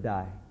deserve to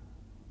die.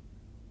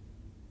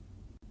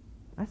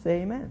 I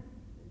say amen.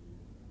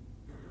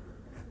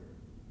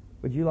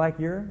 Would you like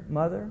your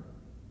mother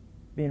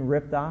being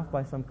ripped off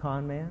by some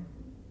con man?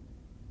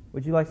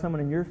 Would you like someone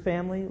in your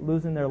family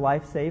losing their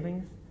life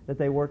savings that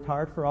they worked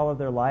hard for all of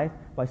their life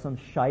by some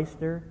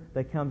shyster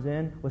that comes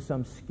in with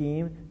some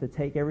scheme to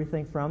take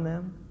everything from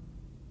them?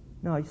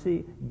 No, you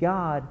see,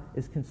 God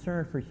is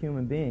concerned for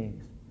human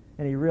beings,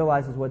 and He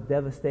realizes what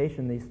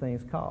devastation these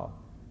things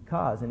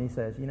cause, and He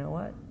says, you know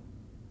what?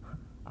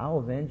 I'll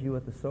avenge you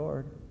with the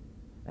sword,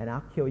 and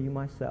I'll kill you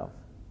myself.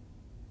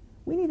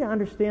 We need to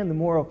understand the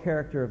moral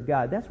character of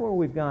God. That's where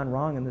we've gone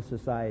wrong in this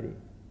society.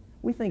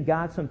 We think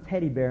God's some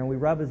teddy bear, and we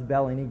rub His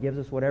belly, and He gives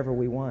us whatever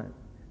we want.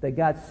 That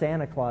God's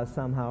Santa Claus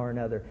somehow or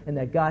another, and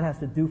that God has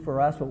to do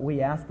for us what we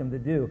ask Him to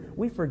do.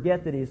 We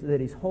forget that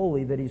He's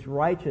holy, that He's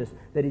righteous,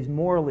 that He's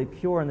morally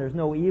pure, and there's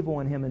no evil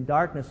in Him and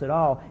darkness at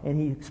all. And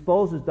He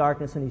exposes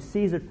darkness, and He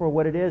sees it for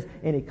what it is,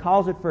 and He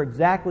calls it for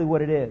exactly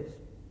what it is.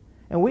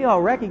 And we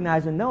all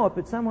recognize and know it,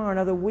 but somehow or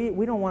another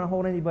we don't want to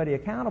hold anybody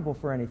accountable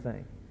for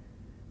anything.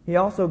 He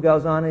also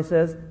goes on and He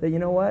says that, you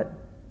know what?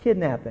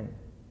 Kidnapping.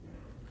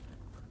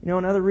 You know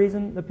another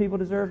reason that people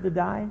deserve to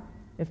die?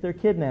 If they're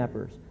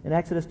kidnappers. In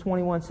Exodus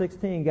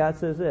 21:16, God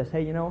says this,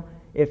 hey, you know,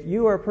 if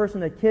you are a person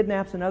that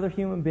kidnaps another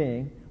human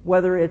being,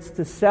 whether it's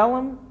to sell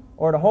him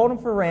or to hold him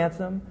for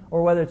ransom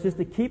or whether it's just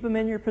to keep him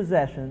in your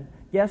possession,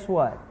 guess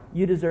what?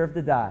 You deserve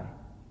to die.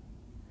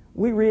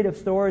 We read of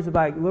stories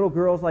about little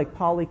girls like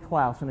Polly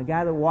Klaus and a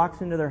guy that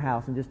walks into their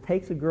house and just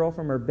takes a girl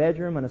from her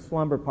bedroom and a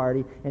slumber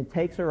party and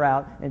takes her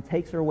out and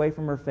takes her away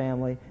from her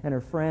family and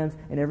her friends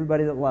and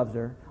everybody that loves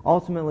her.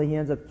 Ultimately, he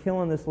ends up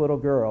killing this little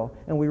girl.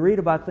 And we read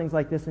about things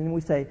like this and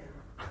we say,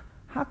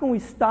 how can we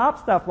stop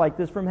stuff like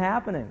this from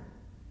happening?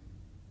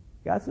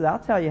 God says, I'll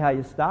tell you how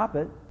you stop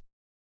it.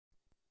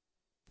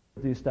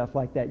 Do stuff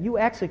like that. You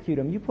execute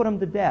them. You put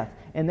them to death.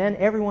 And then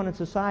everyone in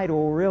society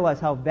will realize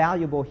how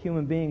valuable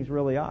human beings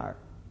really are.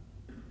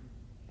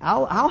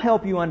 I'll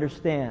help you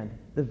understand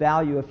the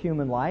value of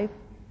human life.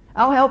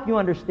 I'll help you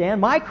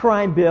understand. My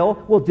crime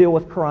bill will deal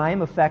with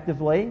crime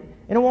effectively.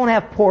 And it won't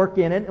have pork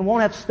in it. It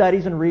won't have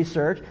studies and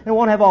research. And it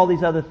won't have all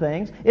these other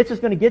things. It's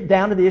just going to get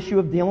down to the issue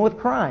of dealing with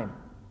crime.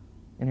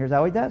 And here's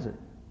how he does it.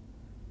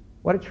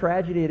 What a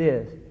tragedy it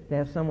is to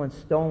have someone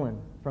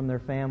stolen from their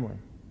family.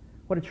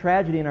 What a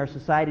tragedy in our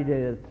society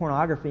today. The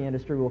pornography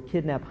industry will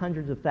kidnap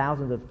hundreds of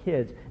thousands of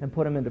kids and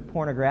put them into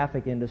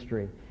pornographic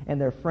industry. And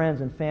their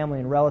friends and family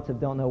and relatives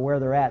don't know where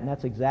they're at, and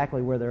that's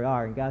exactly where they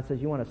are. And God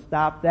says, you want to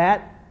stop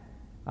that?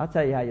 I'll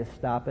tell you how you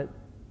stop it.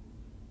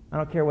 I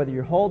don't care whether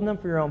you're holding them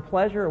for your own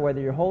pleasure or whether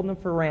you're holding them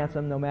for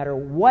ransom. No matter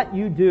what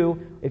you do,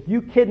 if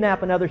you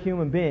kidnap another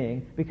human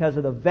being because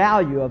of the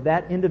value of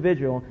that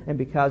individual and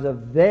because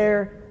of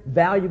their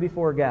value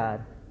before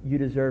God, you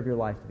deserve your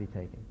life to be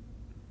taken.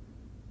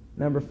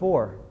 Number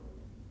 4.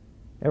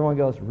 Everyone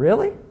goes,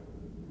 really?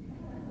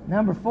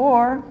 Number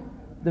 4,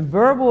 the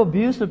verbal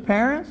abuse of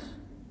parents.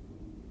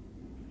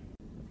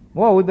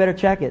 Whoa, we better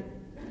check it.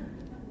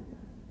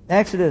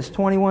 Exodus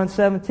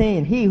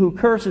 21:17. He who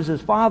curses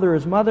his father or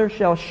his mother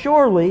shall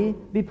surely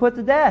be put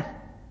to death.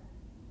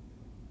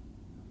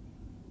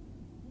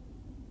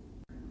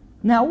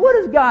 Now, what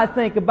does God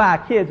think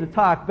about kids that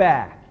talk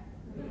back?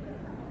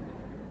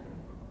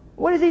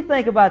 What does he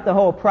think about the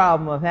whole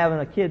problem of having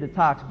a kid that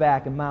talks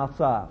back and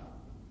mouths off?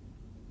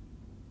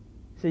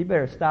 So you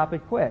better stop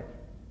it quick.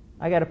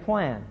 I got a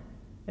plan.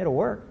 It'll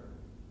work.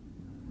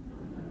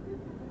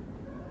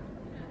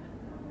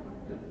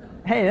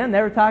 Hey, they'll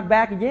never talk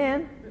back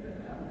again.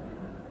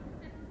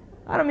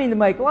 I don't mean to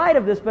make light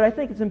of this, but I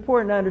think it's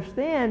important to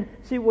understand.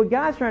 See, what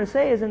God's trying to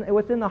say is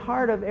within the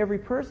heart of every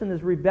person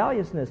is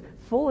rebelliousness.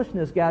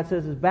 Foolishness, God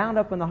says, is bound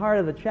up in the heart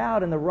of the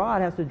child, and the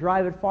rod has to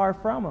drive it far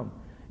from him.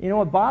 You know,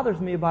 what bothers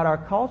me about our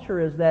culture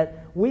is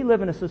that we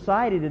live in a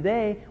society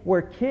today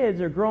where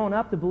kids are growing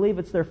up to believe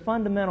it's their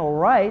fundamental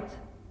right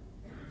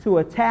to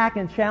attack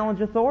and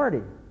challenge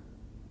authority.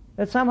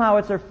 That somehow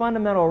it's their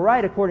fundamental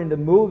right, according to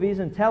movies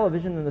and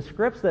television and the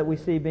scripts that we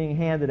see being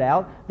handed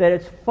out, that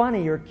it's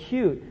funny or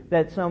cute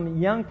that some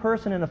young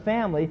person in a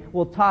family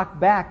will talk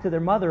back to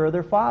their mother or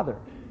their father.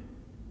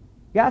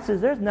 God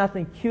says there's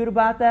nothing cute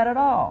about that at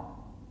all.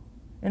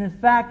 And in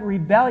fact,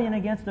 rebellion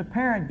against a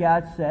parent,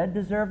 God said,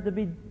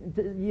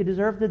 you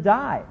deserve to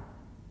die.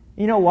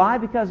 You know why?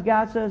 Because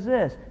God says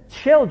this,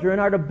 children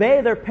are to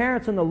obey their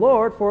parents in the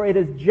Lord, for it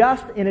is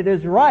just and it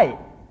is right.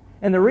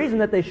 And the reason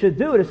that they should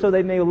do it is so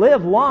they may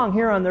live long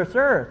here on this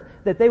earth,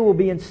 that they will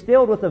be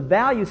instilled with a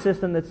value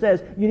system that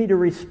says you need to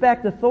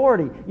respect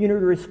authority, you need to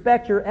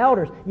respect your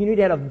elders, you need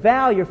to have a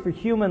value for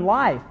human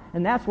life.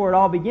 And that's where it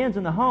all begins,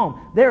 in the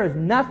home. There is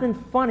nothing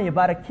funny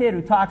about a kid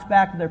who talks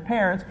back to their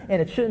parents,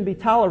 and it shouldn't be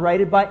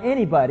tolerated by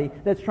anybody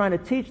that's trying to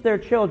teach their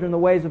children the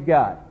ways of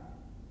God.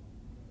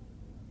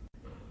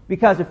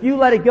 Because if you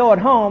let it go at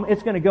home,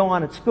 it's going to go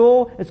on at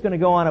school, it's going to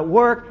go on at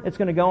work, it's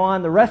going to go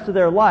on the rest of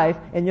their life,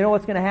 and you know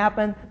what's going to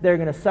happen? They're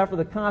going to suffer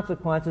the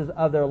consequences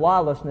of their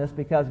lawlessness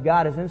because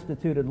God has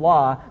instituted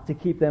law to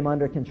keep them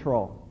under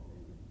control.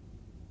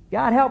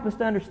 God help us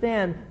to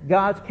understand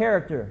God's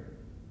character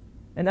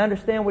and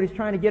understand what He's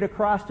trying to get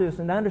across to us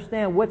and to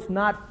understand what's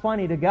not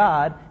funny to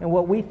God and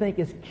what we think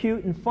is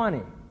cute and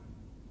funny.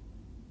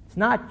 It's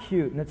not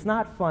cute and it's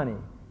not funny.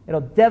 It'll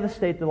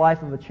devastate the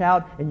life of a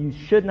child, and you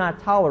should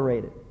not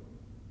tolerate it.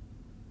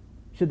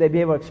 Should they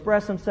be able to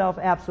express themselves?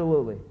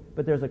 Absolutely.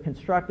 But there's a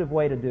constructive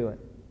way to do it.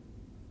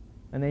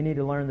 And they need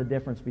to learn the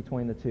difference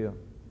between the two.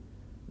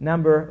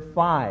 Number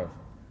 5.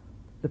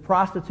 The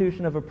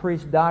prostitution of a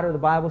priest's daughter, the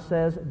Bible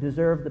says,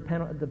 deserved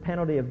the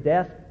penalty of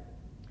death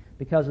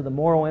because of the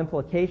moral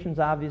implications,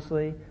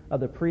 obviously, of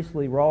the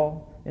priestly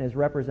role and his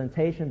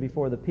representation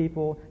before the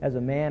people as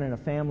a man in a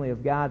family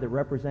of God that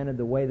represented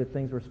the way that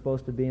things were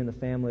supposed to be in the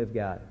family of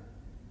God.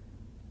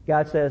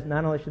 God says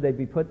not only should they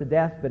be put to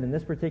death, but in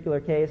this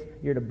particular case,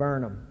 you're to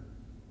burn them.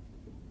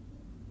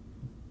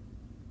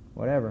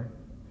 Whatever.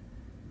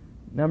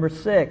 Number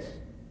 6,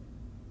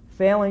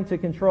 failing to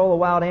control a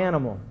wild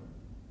animal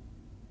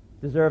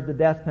deserved the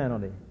death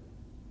penalty.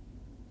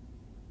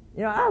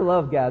 You know, I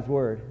love God's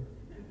Word.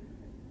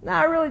 No,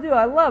 I really do.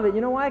 I love it.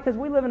 You know why? Because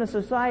we live in a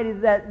society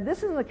that this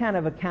isn't the kind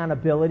of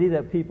accountability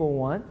that people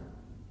want.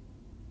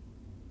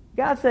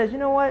 God says, you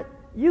know what?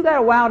 You got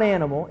a wild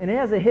animal, and it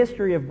has a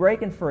history of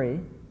breaking free,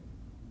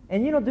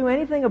 and you don't do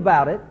anything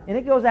about it, and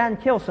it goes out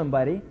and kills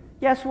somebody.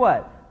 Guess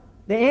what?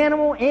 The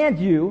animal and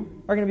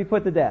you are going to be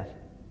put to death.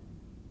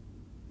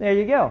 There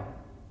you go.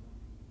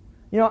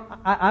 You know,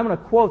 I'm going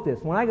to quote this.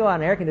 When I go out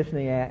on air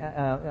conditioning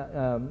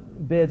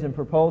bids and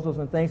proposals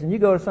and things, and you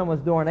go to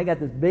someone's door and they got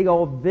this big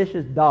old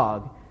vicious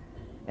dog,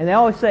 and they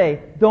always say,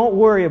 "Don't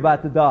worry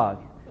about the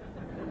dog."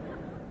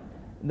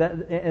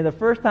 And the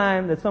first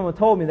time that someone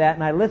told me that,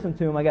 and I listened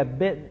to him, I got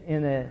bit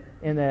in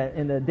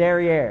the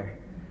derriere,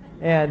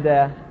 and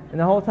the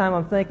whole time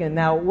I'm thinking,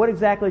 now what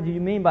exactly do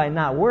you mean by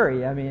not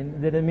worry? I mean,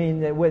 did it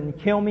mean that it wouldn't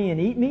kill me and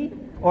eat me,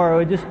 or it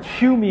would just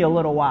chew me a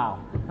little while?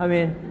 I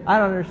mean, I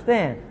don't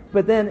understand.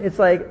 But then it's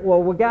like,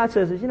 well, what God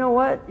says is, you know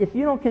what? If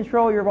you don't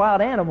control your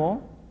wild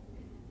animal,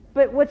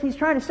 but what He's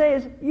trying to say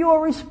is, you are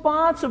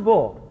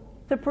responsible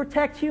to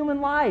protect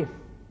human life.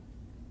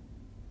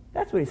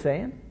 That's what He's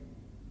saying.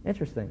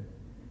 Interesting.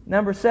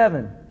 Number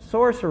 7,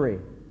 sorcery.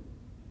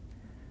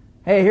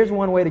 Hey, here's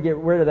one way to get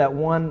rid of that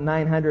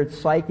 1-900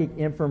 psychic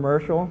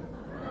infomercial.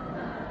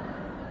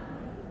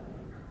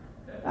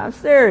 I'm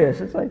serious.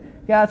 It's like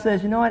God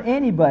says, you know what?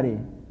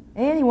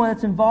 Anyone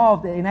that's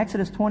involved in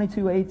Exodus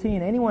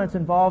 22:18, anyone that's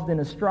involved in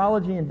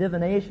astrology and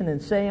divination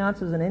and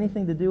seances and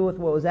anything to do with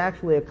what was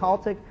actually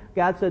occultic,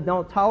 God said,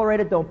 don't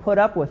tolerate it, don't put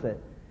up with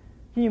it.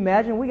 Can you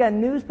imagine? We got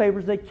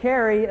newspapers that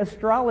carry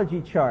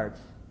astrology charts.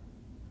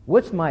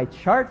 What's my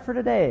chart for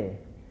today?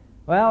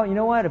 Well, you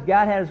know what? If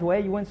God had His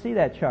way, you wouldn't see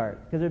that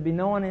chart, because there'd be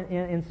no one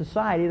in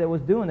society that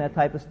was doing that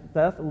type of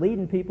stuff,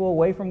 leading people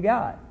away from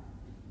God,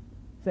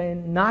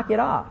 saying, knock it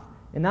off.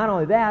 And not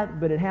only that,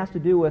 but it has to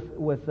do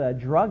with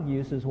drug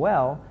use as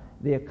well.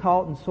 The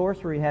occult and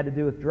sorcery had to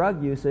do with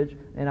drug usage,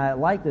 and I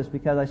like this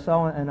because I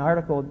saw an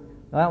article.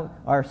 Well,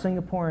 our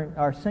Singapore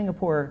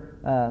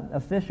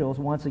officials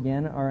once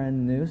again are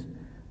in the news.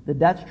 The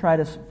Dutch try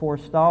to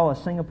forestall a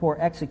Singapore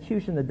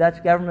execution. The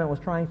Dutch government was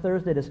trying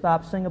Thursday to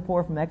stop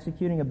Singapore from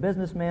executing a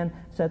businessman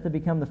set to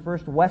become the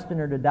first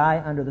Westerner to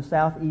die under the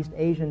Southeast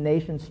Asian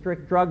nation's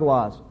strict drug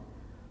laws.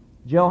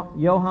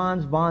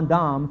 Johannes van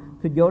Dam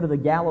could go to the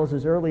gallows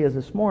as early as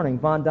this morning.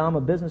 Van Dam,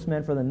 a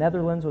businessman for the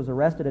Netherlands, was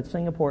arrested at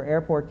Singapore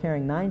airport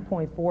carrying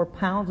 9.4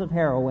 pounds of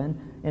heroin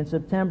in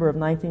September of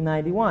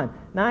 1991.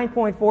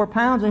 9.4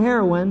 pounds of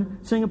heroin.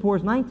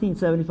 Singapore's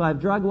 1975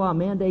 drug law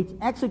mandates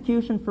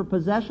execution for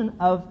possession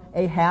of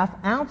a half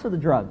ounce of the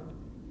drug.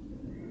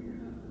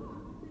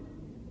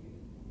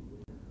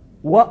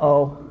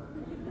 Whoa.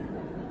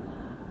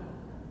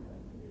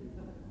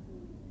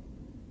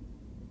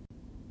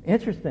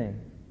 Interesting.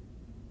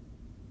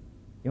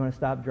 You want to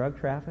stop drug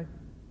traffic?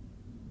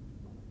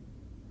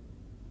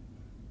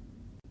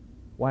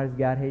 Why does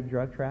God hate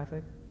drug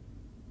traffic?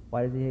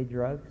 Why does He hate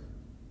drugs?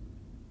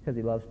 Because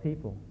He loves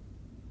people.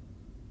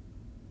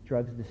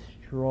 Drugs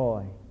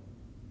destroy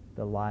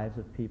the lives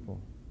of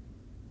people.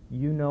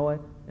 You know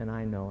it, and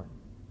I know it.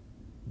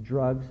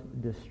 Drugs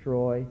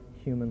destroy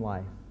human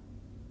life.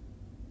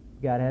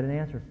 God had an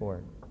answer for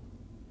it.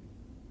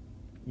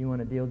 You want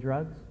to deal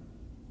drugs?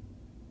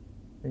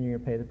 Then you're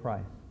going to pay the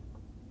price.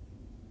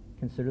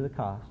 Consider the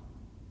cost,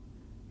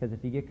 because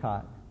if you get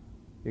caught,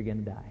 you're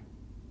going to die.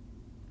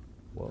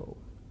 Whoa.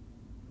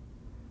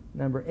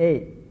 Number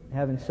 8,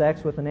 having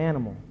sex with an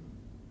animal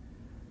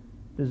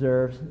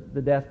deserves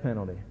the death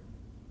penalty.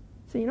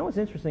 See, you know what's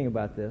interesting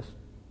about this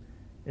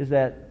is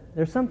that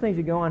there's some things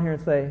you go on here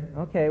and say,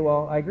 okay,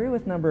 well, I agree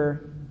with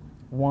number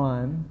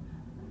 1.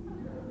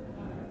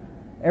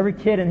 Every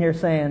kid in here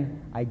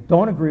saying, I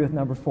don't agree with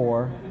number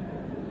 4.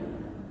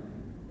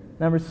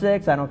 Number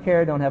 6, I don't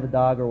care, don't have a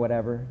dog or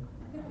whatever.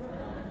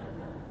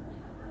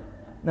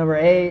 Number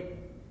 8,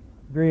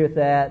 agree with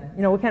that.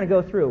 You know, we kind of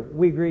go through.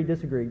 We agree,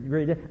 disagree,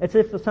 agree. It's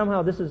if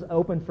somehow this is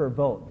open for a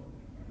vote.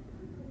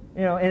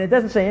 You know, and it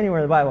doesn't say anywhere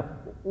in the Bible,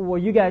 well,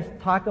 you guys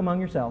talk among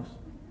yourselves,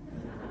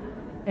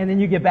 and then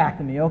you get back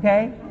to me,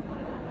 okay?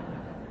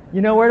 You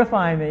know where to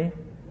find me.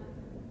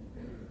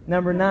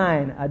 Number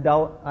 9,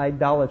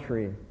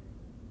 idolatry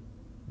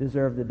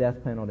deserve the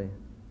death penalty.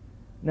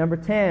 Number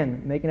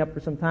 10, making up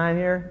for some time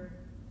here,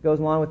 goes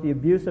along with the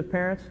abuse of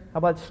parents. How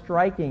about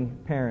striking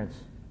parents?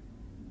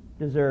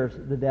 Deserves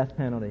the death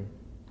penalty.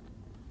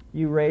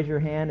 You raise your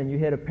hand and you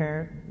hit a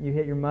parent, you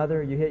hit your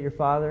mother, you hit your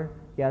father,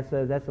 God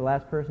says that's the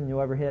last person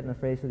you'll ever hit in the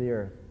face of the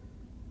earth.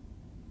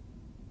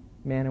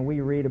 Man, and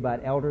we read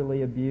about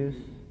elderly abuse.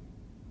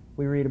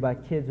 We read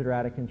about kids that are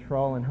out of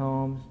control in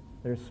homes.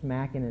 They're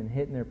smacking and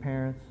hitting their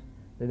parents.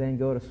 They then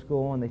go to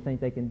school and they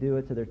think they can do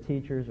it to their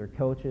teachers or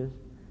coaches.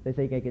 They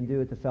think they can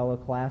do it to fellow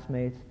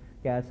classmates.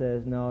 God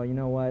says, no, you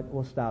know what?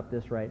 We'll stop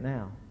this right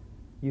now.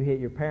 You hit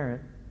your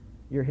parent,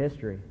 your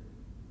history.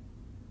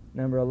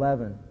 Number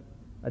 11,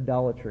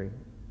 idolatry.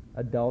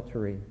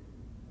 Adultery.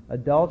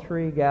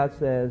 Adultery, God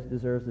says,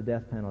 deserves the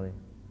death penalty.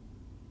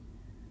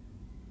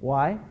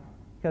 Why?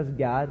 Because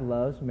God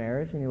loves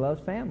marriage and He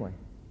loves family.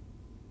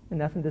 And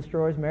nothing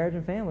destroys marriage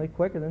and family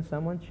quicker than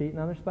someone cheating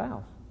on their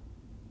spouse.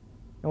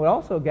 And what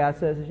also God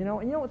says is, you know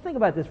what? Think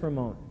about this for a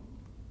moment.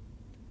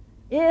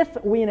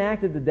 If we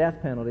enacted the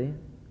death penalty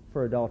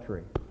for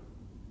adultery,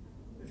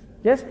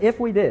 just if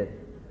we did,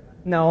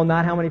 no,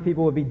 not how many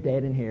people would be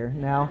dead in here.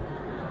 No.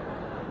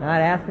 Not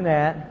asking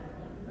that.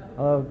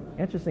 Oh,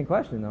 interesting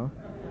question, though.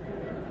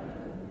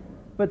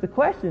 But the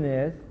question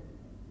is,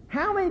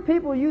 how many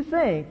people you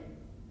think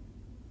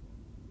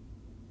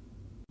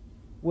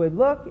would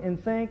look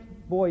and think,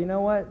 boy, you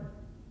know what?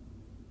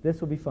 This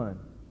will be fun.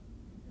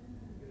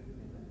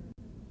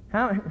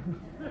 How?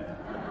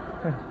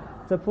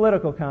 It's a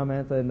political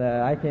comment, and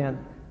I can't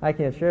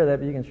share that,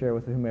 but you can share it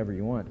with whomever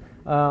you want.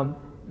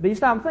 But you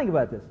stop and think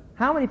about this.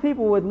 How many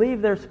people would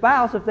leave their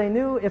spouse if they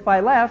knew if I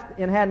left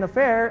and had an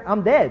affair,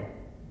 I'm dead?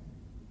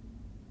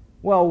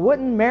 Well,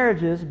 wouldn't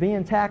marriages be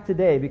intact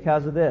today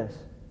because of this?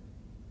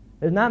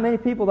 There's not many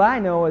people that I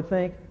know would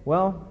think,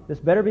 well, this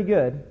better be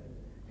good,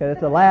 because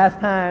it's the last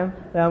time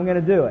that I'm going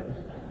to do it.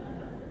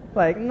 It's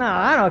like, no,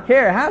 I don't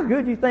care how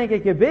good you think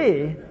it could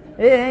be. It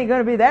ain't going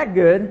to be that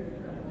good.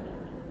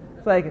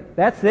 It's like,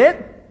 that's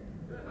it?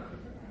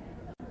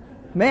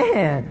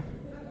 Man,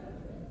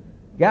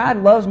 God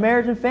loves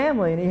marriage and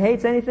family, and He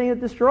hates anything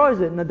that destroys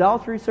it, and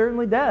adultery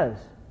certainly does.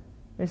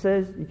 He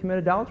says, you commit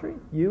adultery,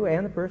 you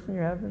and the person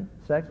you're having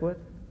sex with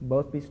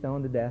both be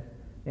stoned to death,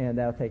 and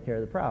that'll take care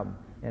of the problem.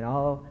 And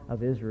all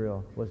of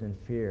Israel was in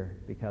fear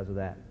because of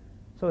that.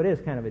 So it is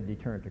kind of a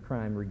deterrent to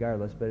crime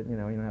regardless, but you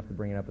don't have to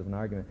bring it up as an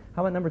argument.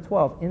 How about number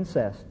 12,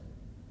 incest?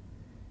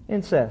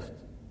 Incest.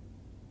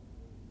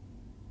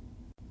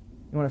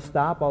 You want to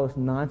stop all this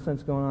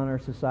nonsense going on in our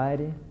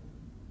society?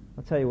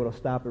 I'll tell you what'll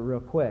stop it real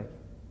quick.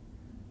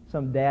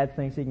 Some dad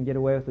thinks he can get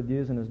away with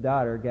abusing his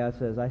daughter. God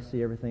says, I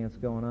see everything that's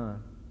going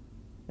on.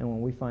 And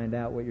when we find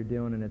out what you're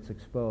doing and it's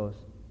exposed,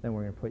 then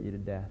we're going to put you to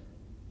death.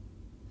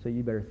 So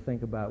you better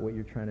think about what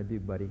you're trying to do,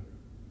 buddy.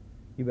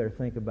 You better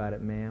think about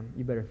it, ma'am.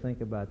 You better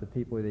think about the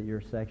people that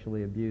you're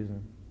sexually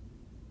abusing.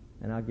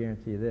 And I'll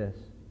guarantee you this,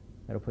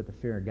 that'll put the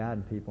fear of God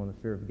in people, and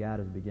the fear of God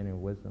is the beginning of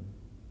wisdom.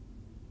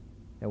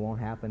 It won't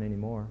happen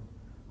anymore.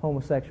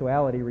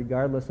 Homosexuality,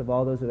 regardless of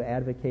all those who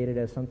advocate it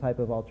as some type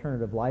of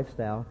alternative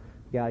lifestyle,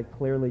 God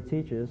clearly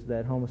teaches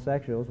that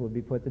homosexuals would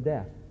be put to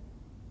death.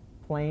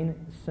 Plain,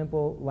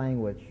 simple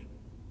language.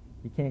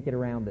 You can't get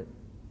around it.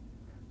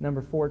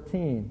 Number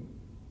 14,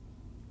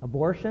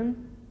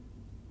 abortion.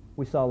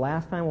 We saw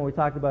last time when we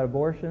talked about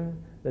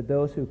abortion that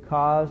those who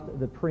caused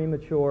the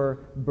premature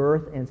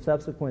birth and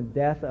subsequent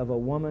death of a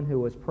woman who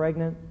was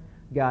pregnant,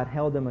 God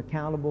held them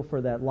accountable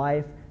for that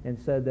life and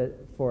said that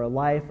for a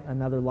life,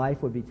 another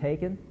life would be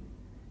taken.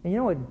 And you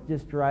know what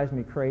just drives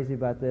me crazy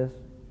about this?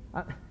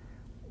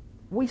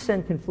 We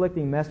send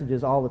conflicting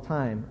messages all the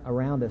time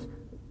around us.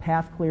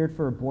 Path cleared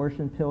for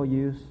abortion pill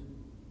use.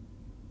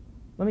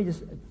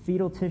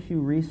 Fetal tissue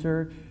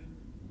research.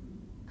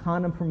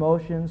 Condom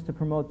promotions to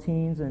promote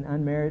teens and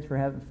unmarried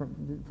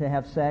to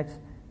have sex.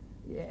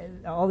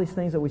 All these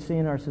things that we see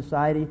in our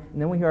society.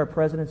 And then we hear our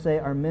president say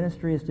our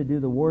ministry is to do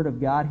the Word of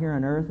God here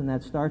on earth, and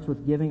that starts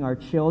with giving our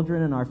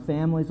children and our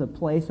families a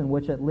place in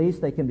which at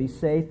least they can be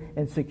safe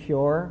and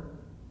secure.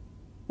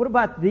 What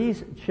about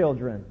these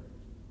children?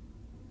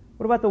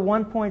 What about the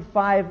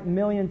 1.5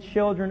 million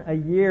children a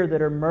year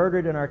that are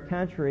murdered in our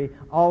country,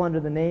 all under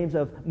the names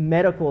of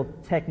medical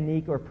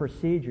technique or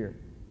procedure?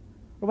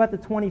 What about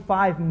the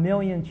 25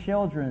 million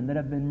children that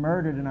have been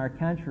murdered in our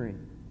country?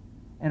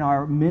 And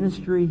our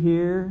ministry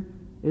here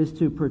is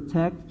to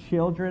protect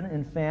children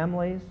and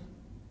families.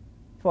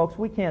 Folks,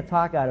 we can't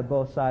talk out of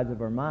both sides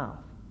of our mouth.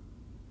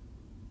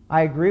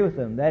 I agree with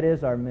them. That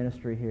is our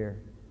ministry here.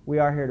 We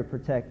are here to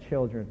protect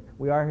children.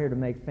 We are here to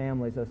make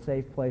families a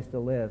safe place to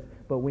live.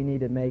 But we need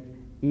to make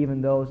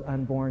even those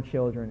unborn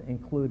children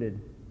included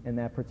in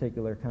that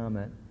particular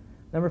comment.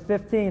 Number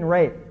 15,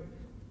 rape.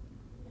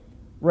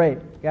 Rape.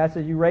 God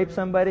says you rape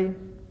somebody,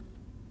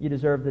 you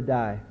deserve to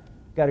die.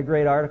 Got a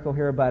great article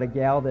here about a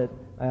gal that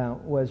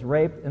was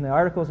raped, and the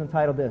article is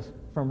entitled this,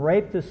 From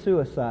Rape to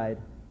Suicide,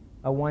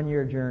 a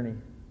 1-year journey.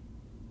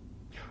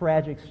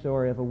 Tragic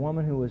story of a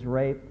woman who was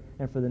raped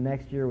and for the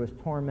next year was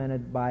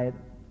tormented by it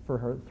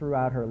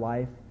throughout her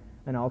life,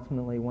 and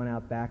ultimately went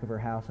out back of her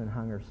house and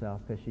hung herself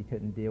because she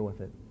couldn't deal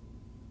with it.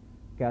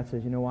 God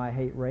says, you know why I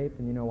hate rape,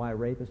 and you know why a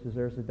rapist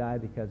deserves to die?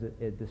 Because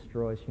it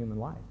destroys human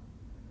life.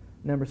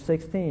 Number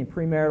 16,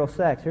 premarital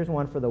sex. Here's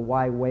one for the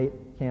Why Wait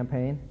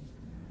campaign.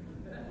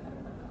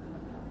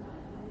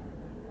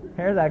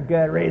 Here's a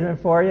good reason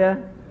for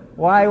you.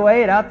 Why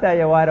wait? I'll tell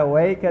you why to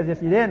wait, because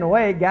if you didn't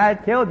wait, God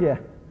killed you.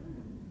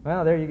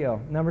 Well, there you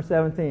go. Number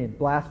 17,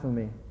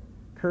 blasphemy.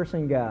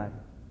 Cursing God.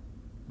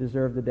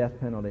 Deserve the death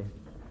penalty.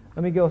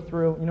 Let me go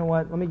through, you know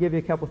what, let me give you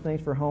a couple things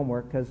for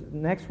homework, because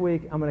next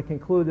week I'm going to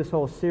conclude this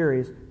whole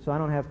series, so I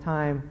don't have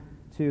time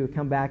to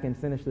come back and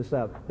finish this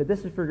up. But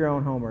this is for your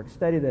own homework.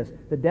 Study this.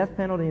 The death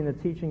penalty and the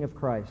teaching of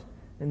Christ.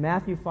 In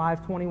Matthew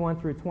 5:21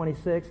 through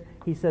 26,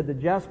 he said the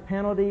just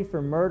penalty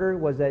for murder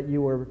was that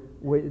you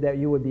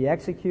would be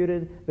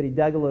executed, but he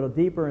dug a little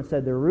deeper and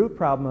said the root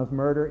problem of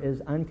murder is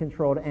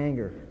uncontrolled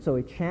anger. So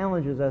he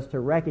challenges us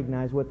to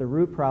recognize what the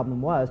root problem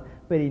was,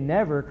 but he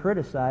never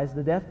criticized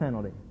the death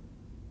penalty.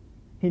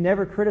 He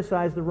never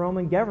criticized the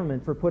Roman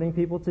government for putting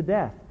people to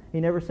death. He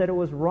never said it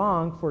was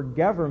wrong for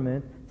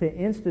government to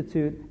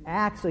institute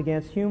acts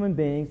against human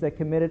beings that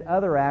committed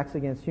other acts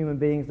against human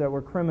beings that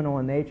were criminal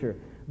in nature.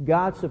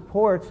 God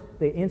supports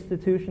the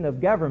institution of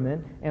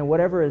government, and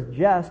whatever is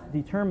just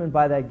determined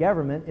by that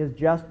government is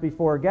just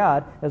before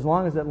God, as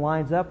long as it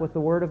lines up with the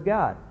Word of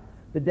God.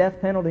 The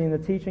death penalty in the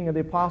teaching of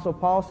the Apostle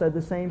Paul said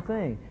the same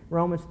thing.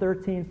 Romans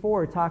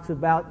 13:4 talks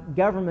about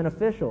government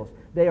officials.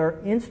 They are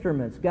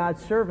instruments,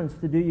 God's servants,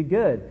 to do you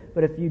good.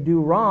 But if you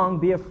do wrong,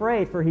 be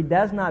afraid, for he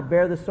does not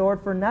bear the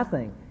sword for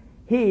nothing.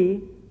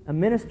 He, a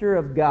minister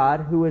of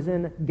God who is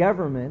in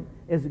government,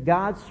 is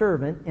God's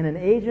servant and an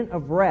agent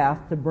of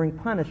wrath to bring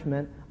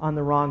punishment on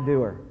the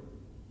wrongdoer.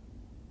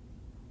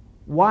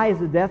 Why is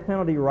the death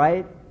penalty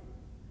right?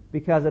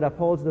 Because it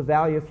upholds the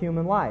value of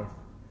human life.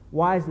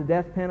 Why is the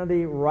death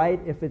penalty right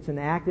if it's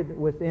enacted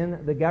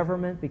within the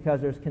government? Because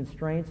there's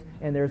constraints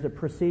and there's a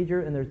procedure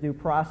and there's due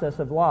process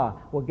of law.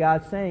 What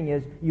God's saying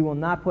is you will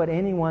not put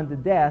anyone to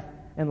death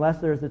unless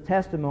there's the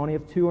testimony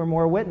of 2 or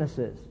more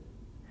witnesses.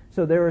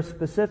 So there are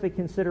specific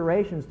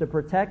considerations to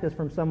protect us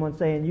from someone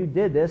saying, you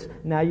did this,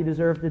 now you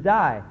deserve to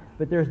die.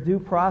 But there's due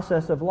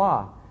process of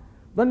law.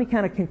 Let me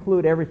kind of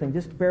conclude everything.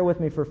 Just bear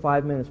with me for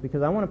 5 minutes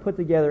because I want to put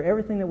together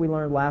everything that we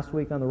learned last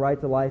week on the right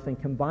to life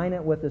and combine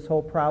it with this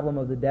whole problem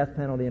of the death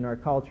penalty in our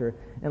culture.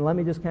 And let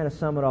me just kind of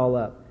sum it all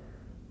up.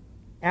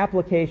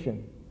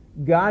 Application.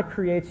 God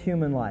creates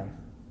human life.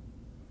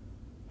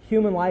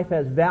 Human life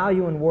has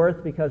value and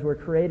worth because we're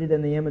created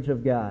in the image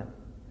of God.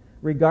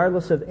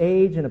 Regardless of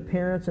age and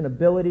appearance and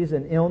abilities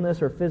and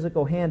illness or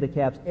physical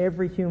handicaps,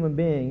 every human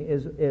being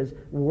is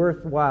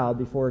worthwhile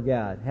before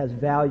God, has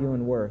value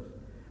and worth.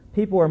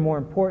 People are more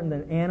important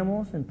than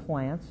animals and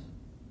plants.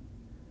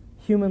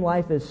 Human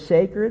life is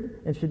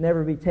sacred and should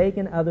never be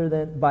taken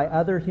by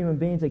other human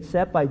beings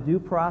except by due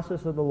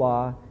process of the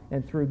law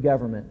and through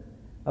government.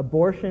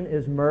 Abortion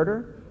is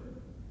murder,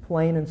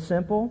 plain and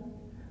simple.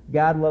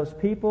 God loves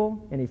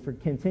people and He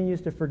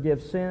continues to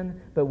forgive sin,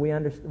 but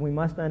we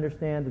must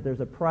understand that there's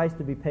a price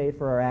to be paid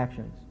for our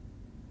actions.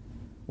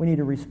 We need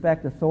to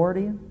respect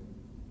authority.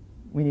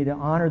 We need to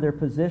honor their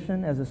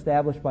position as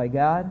established by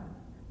God.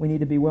 We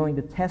need to be willing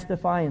to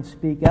testify and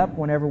speak up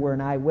whenever we're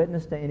an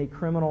eyewitness to any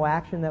criminal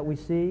action that we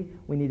see.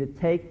 We need to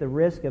take the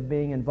risk of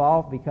being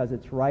involved because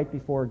it's right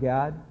before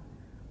God.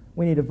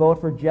 We need to vote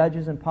for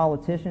judges and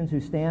politicians who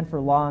stand for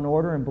law and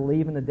order and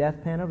believe in the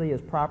death penalty as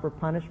proper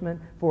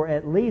punishment for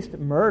at least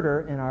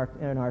murder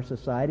in our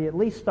society. At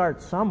least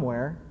start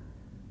somewhere.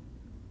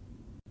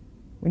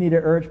 We need to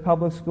urge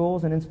public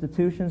schools and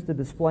institutions to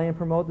display and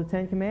promote the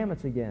Ten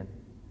Commandments again.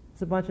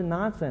 It's a bunch of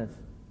nonsense.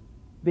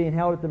 Being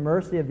held at the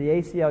mercy of the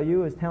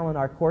ACLU is telling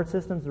our court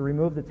systems to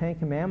remove the Ten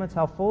Commandments.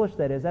 How foolish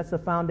that is. That's the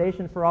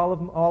foundation for all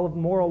of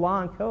moral law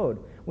and code.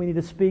 We need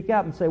to speak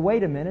up and say,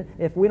 wait a minute,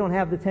 if we don't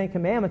have the Ten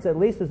Commandments at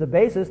least as a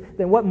basis,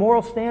 then what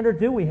moral standard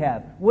do we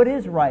have? What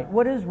is right?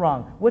 What is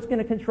wrong? What's going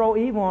to control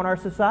evil in our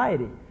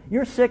society?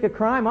 You're sick of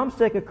crime. I'm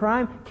sick of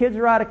crime. Kids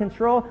are out of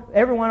control.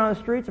 Everyone on the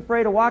streets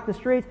afraid to walk the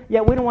streets,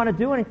 yet we don't want to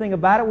do anything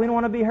about it. We don't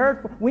want to be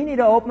heard. We need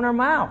to open our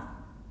mouth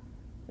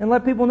and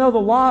let people know the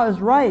law is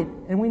right.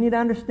 And we need to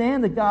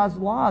understand that God's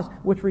laws,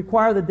 which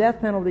require the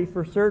death penalty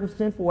for certain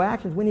sinful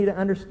actions, we need to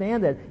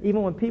understand that.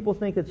 Even when people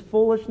think it's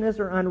foolishness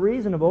or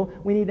unreasonable,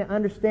 we need to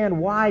understand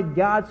why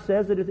God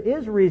says that it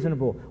is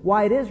reasonable,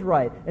 why it is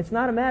right. It's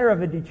not a matter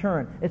of a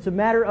deterrent. It's a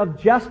matter of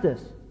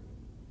justice.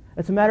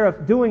 It's a matter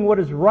of doing what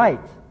is right.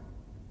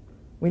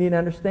 We need to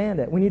understand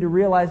it. We need to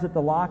realize that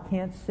the law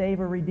can't save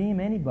or redeem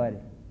anybody.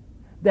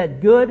 That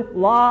good,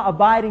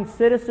 law-abiding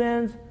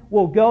citizens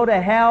will go to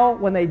hell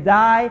when they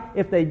die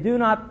if they do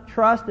not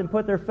trust and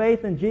put their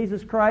faith in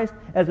Jesus Christ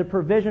as a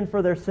provision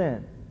for their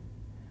sin.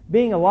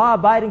 Being a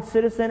law-abiding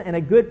citizen and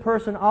a good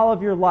person all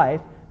of your life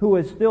who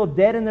is still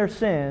dead in their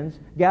sins,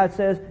 God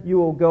says you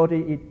will go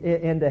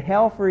into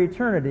hell for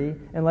eternity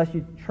unless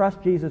you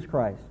trust Jesus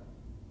Christ.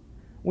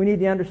 We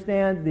need to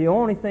understand the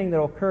only thing that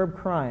will curb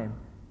crime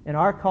in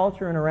our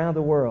culture and around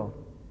the world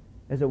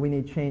is that we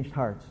need changed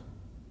hearts.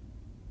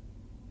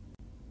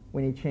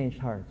 We need changed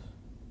hearts.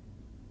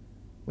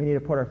 We need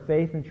to put our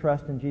faith and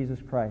trust in Jesus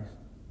Christ.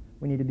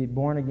 We need to be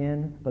born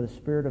again by the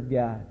Spirit of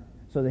God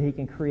so that He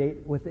can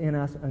create within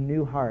us a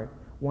new heart,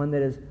 one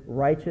that is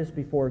righteous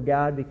before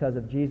God because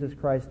of Jesus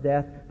Christ's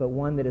death, but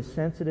one that is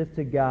sensitive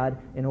to God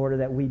in order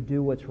that we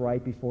do what's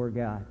right before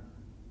God.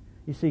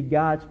 You see,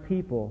 God's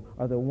people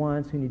are the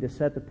ones who need to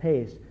set the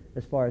pace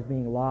as far as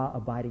being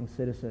law-abiding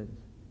citizens.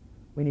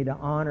 We need to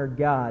honor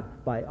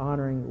God by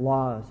honoring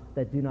laws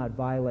that do not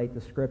violate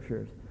the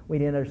Scriptures. We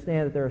need to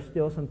understand that there are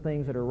still some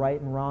things that are right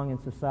and wrong in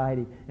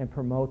society and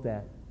promote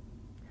that.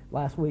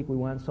 Last week we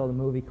went and saw the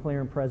movie Clear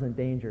and Present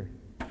Danger.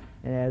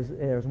 And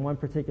there's one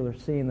particular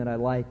scene that I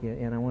like,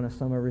 and I want to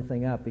sum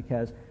everything up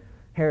because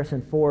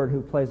Harrison Ford,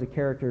 who plays a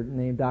character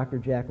named Dr.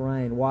 Jack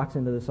Ryan, walks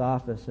into this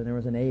office, and there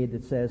was an aide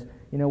that says,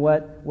 you know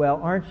what, well,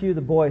 aren't you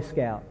the Boy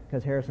Scout?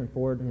 Because Harrison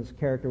Ford, his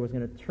character, was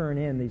going to turn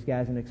in these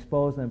guys and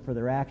expose them for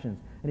their actions.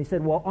 And he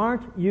said, well,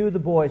 aren't you the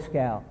Boy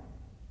Scout?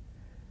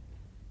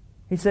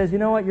 He says, you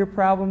know what your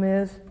problem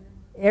is?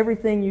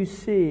 Everything you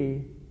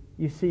see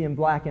in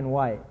black and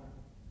white.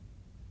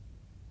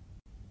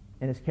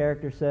 And his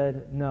character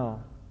said,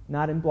 no,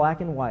 not in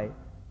black and white,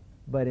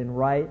 but in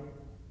right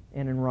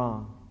and in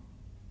wrong.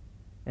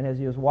 And as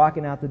he was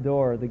walking out the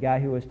door, the guy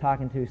who was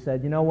talking to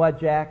said, you know what,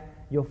 Jack?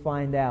 You'll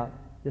find out,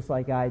 just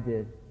like I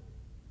did,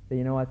 that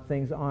you know what?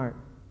 Things aren't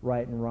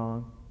right and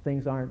wrong.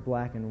 things aren't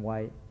black and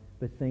white,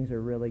 but things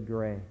are really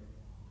gray.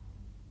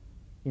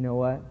 You know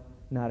what?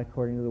 Not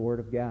according to the Word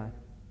of God.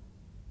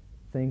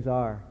 Things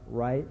are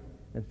right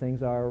and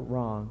things are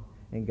wrong,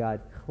 and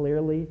God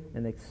clearly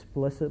and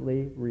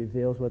explicitly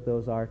reveals what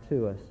those are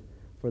to us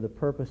for the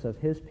purpose of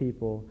His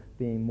people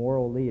being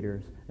moral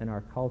leaders in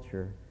our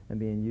culture and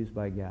being used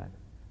by God.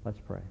 Let's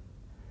pray.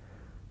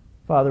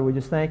 Father, we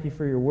just thank you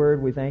for your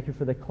word. We thank you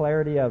for the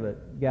clarity of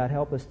it. God,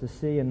 help us to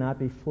see and not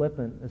be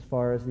flippant as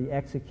far as the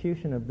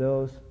execution of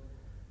those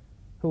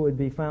who would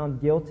be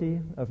found guilty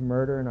of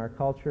murder in our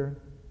culture.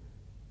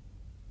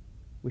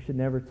 We should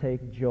never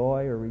take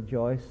joy or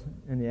rejoice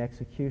in the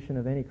execution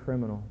of any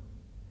criminal,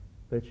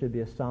 but it should be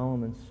a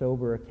solemn and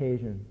sober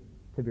occasion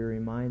to be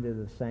reminded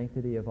of the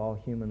sanctity of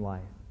all human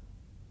life.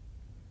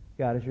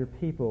 God, as your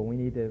people, we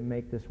need to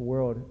make this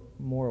world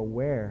more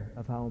aware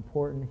of how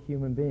important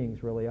human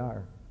beings really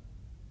are.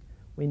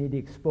 We need to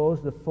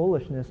expose the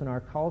foolishness in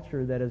our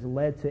culture that has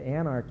led to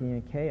anarchy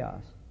and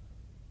chaos,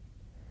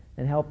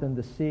 and help them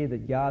to see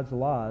that God's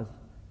laws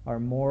are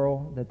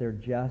moral, that they're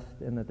just,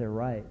 and that they're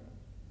right.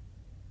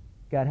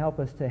 God, help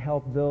us to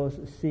help those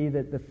see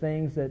that the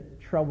things that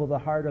trouble the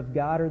heart of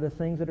God are the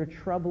things that are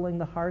troubling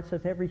the hearts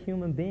of every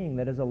human being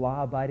that is a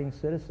law-abiding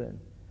citizen,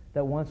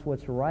 that wants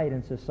what's right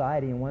in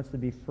society and wants to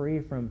be free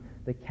from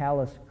the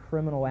callous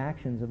criminal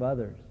actions of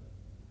others.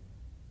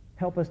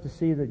 Help us to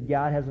see that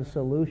God has a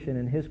solution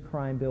and His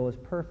crime bill is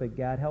perfect.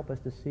 God, help us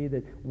to see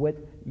that what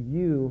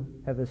you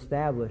have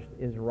established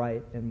is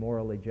right and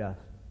morally just.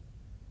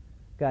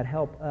 God,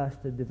 help us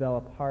to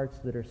develop hearts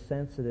that are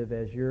sensitive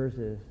as yours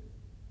is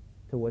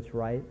to what's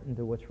right and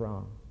to what's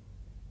wrong,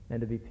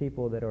 and to be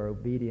people that are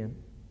obedient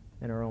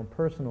in our own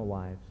personal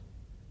lives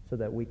so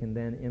that we can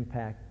then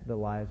impact the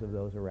lives of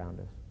those around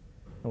us.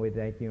 And we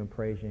thank you and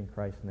praise you in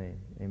Christ's name.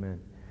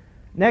 Amen.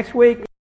 Next week,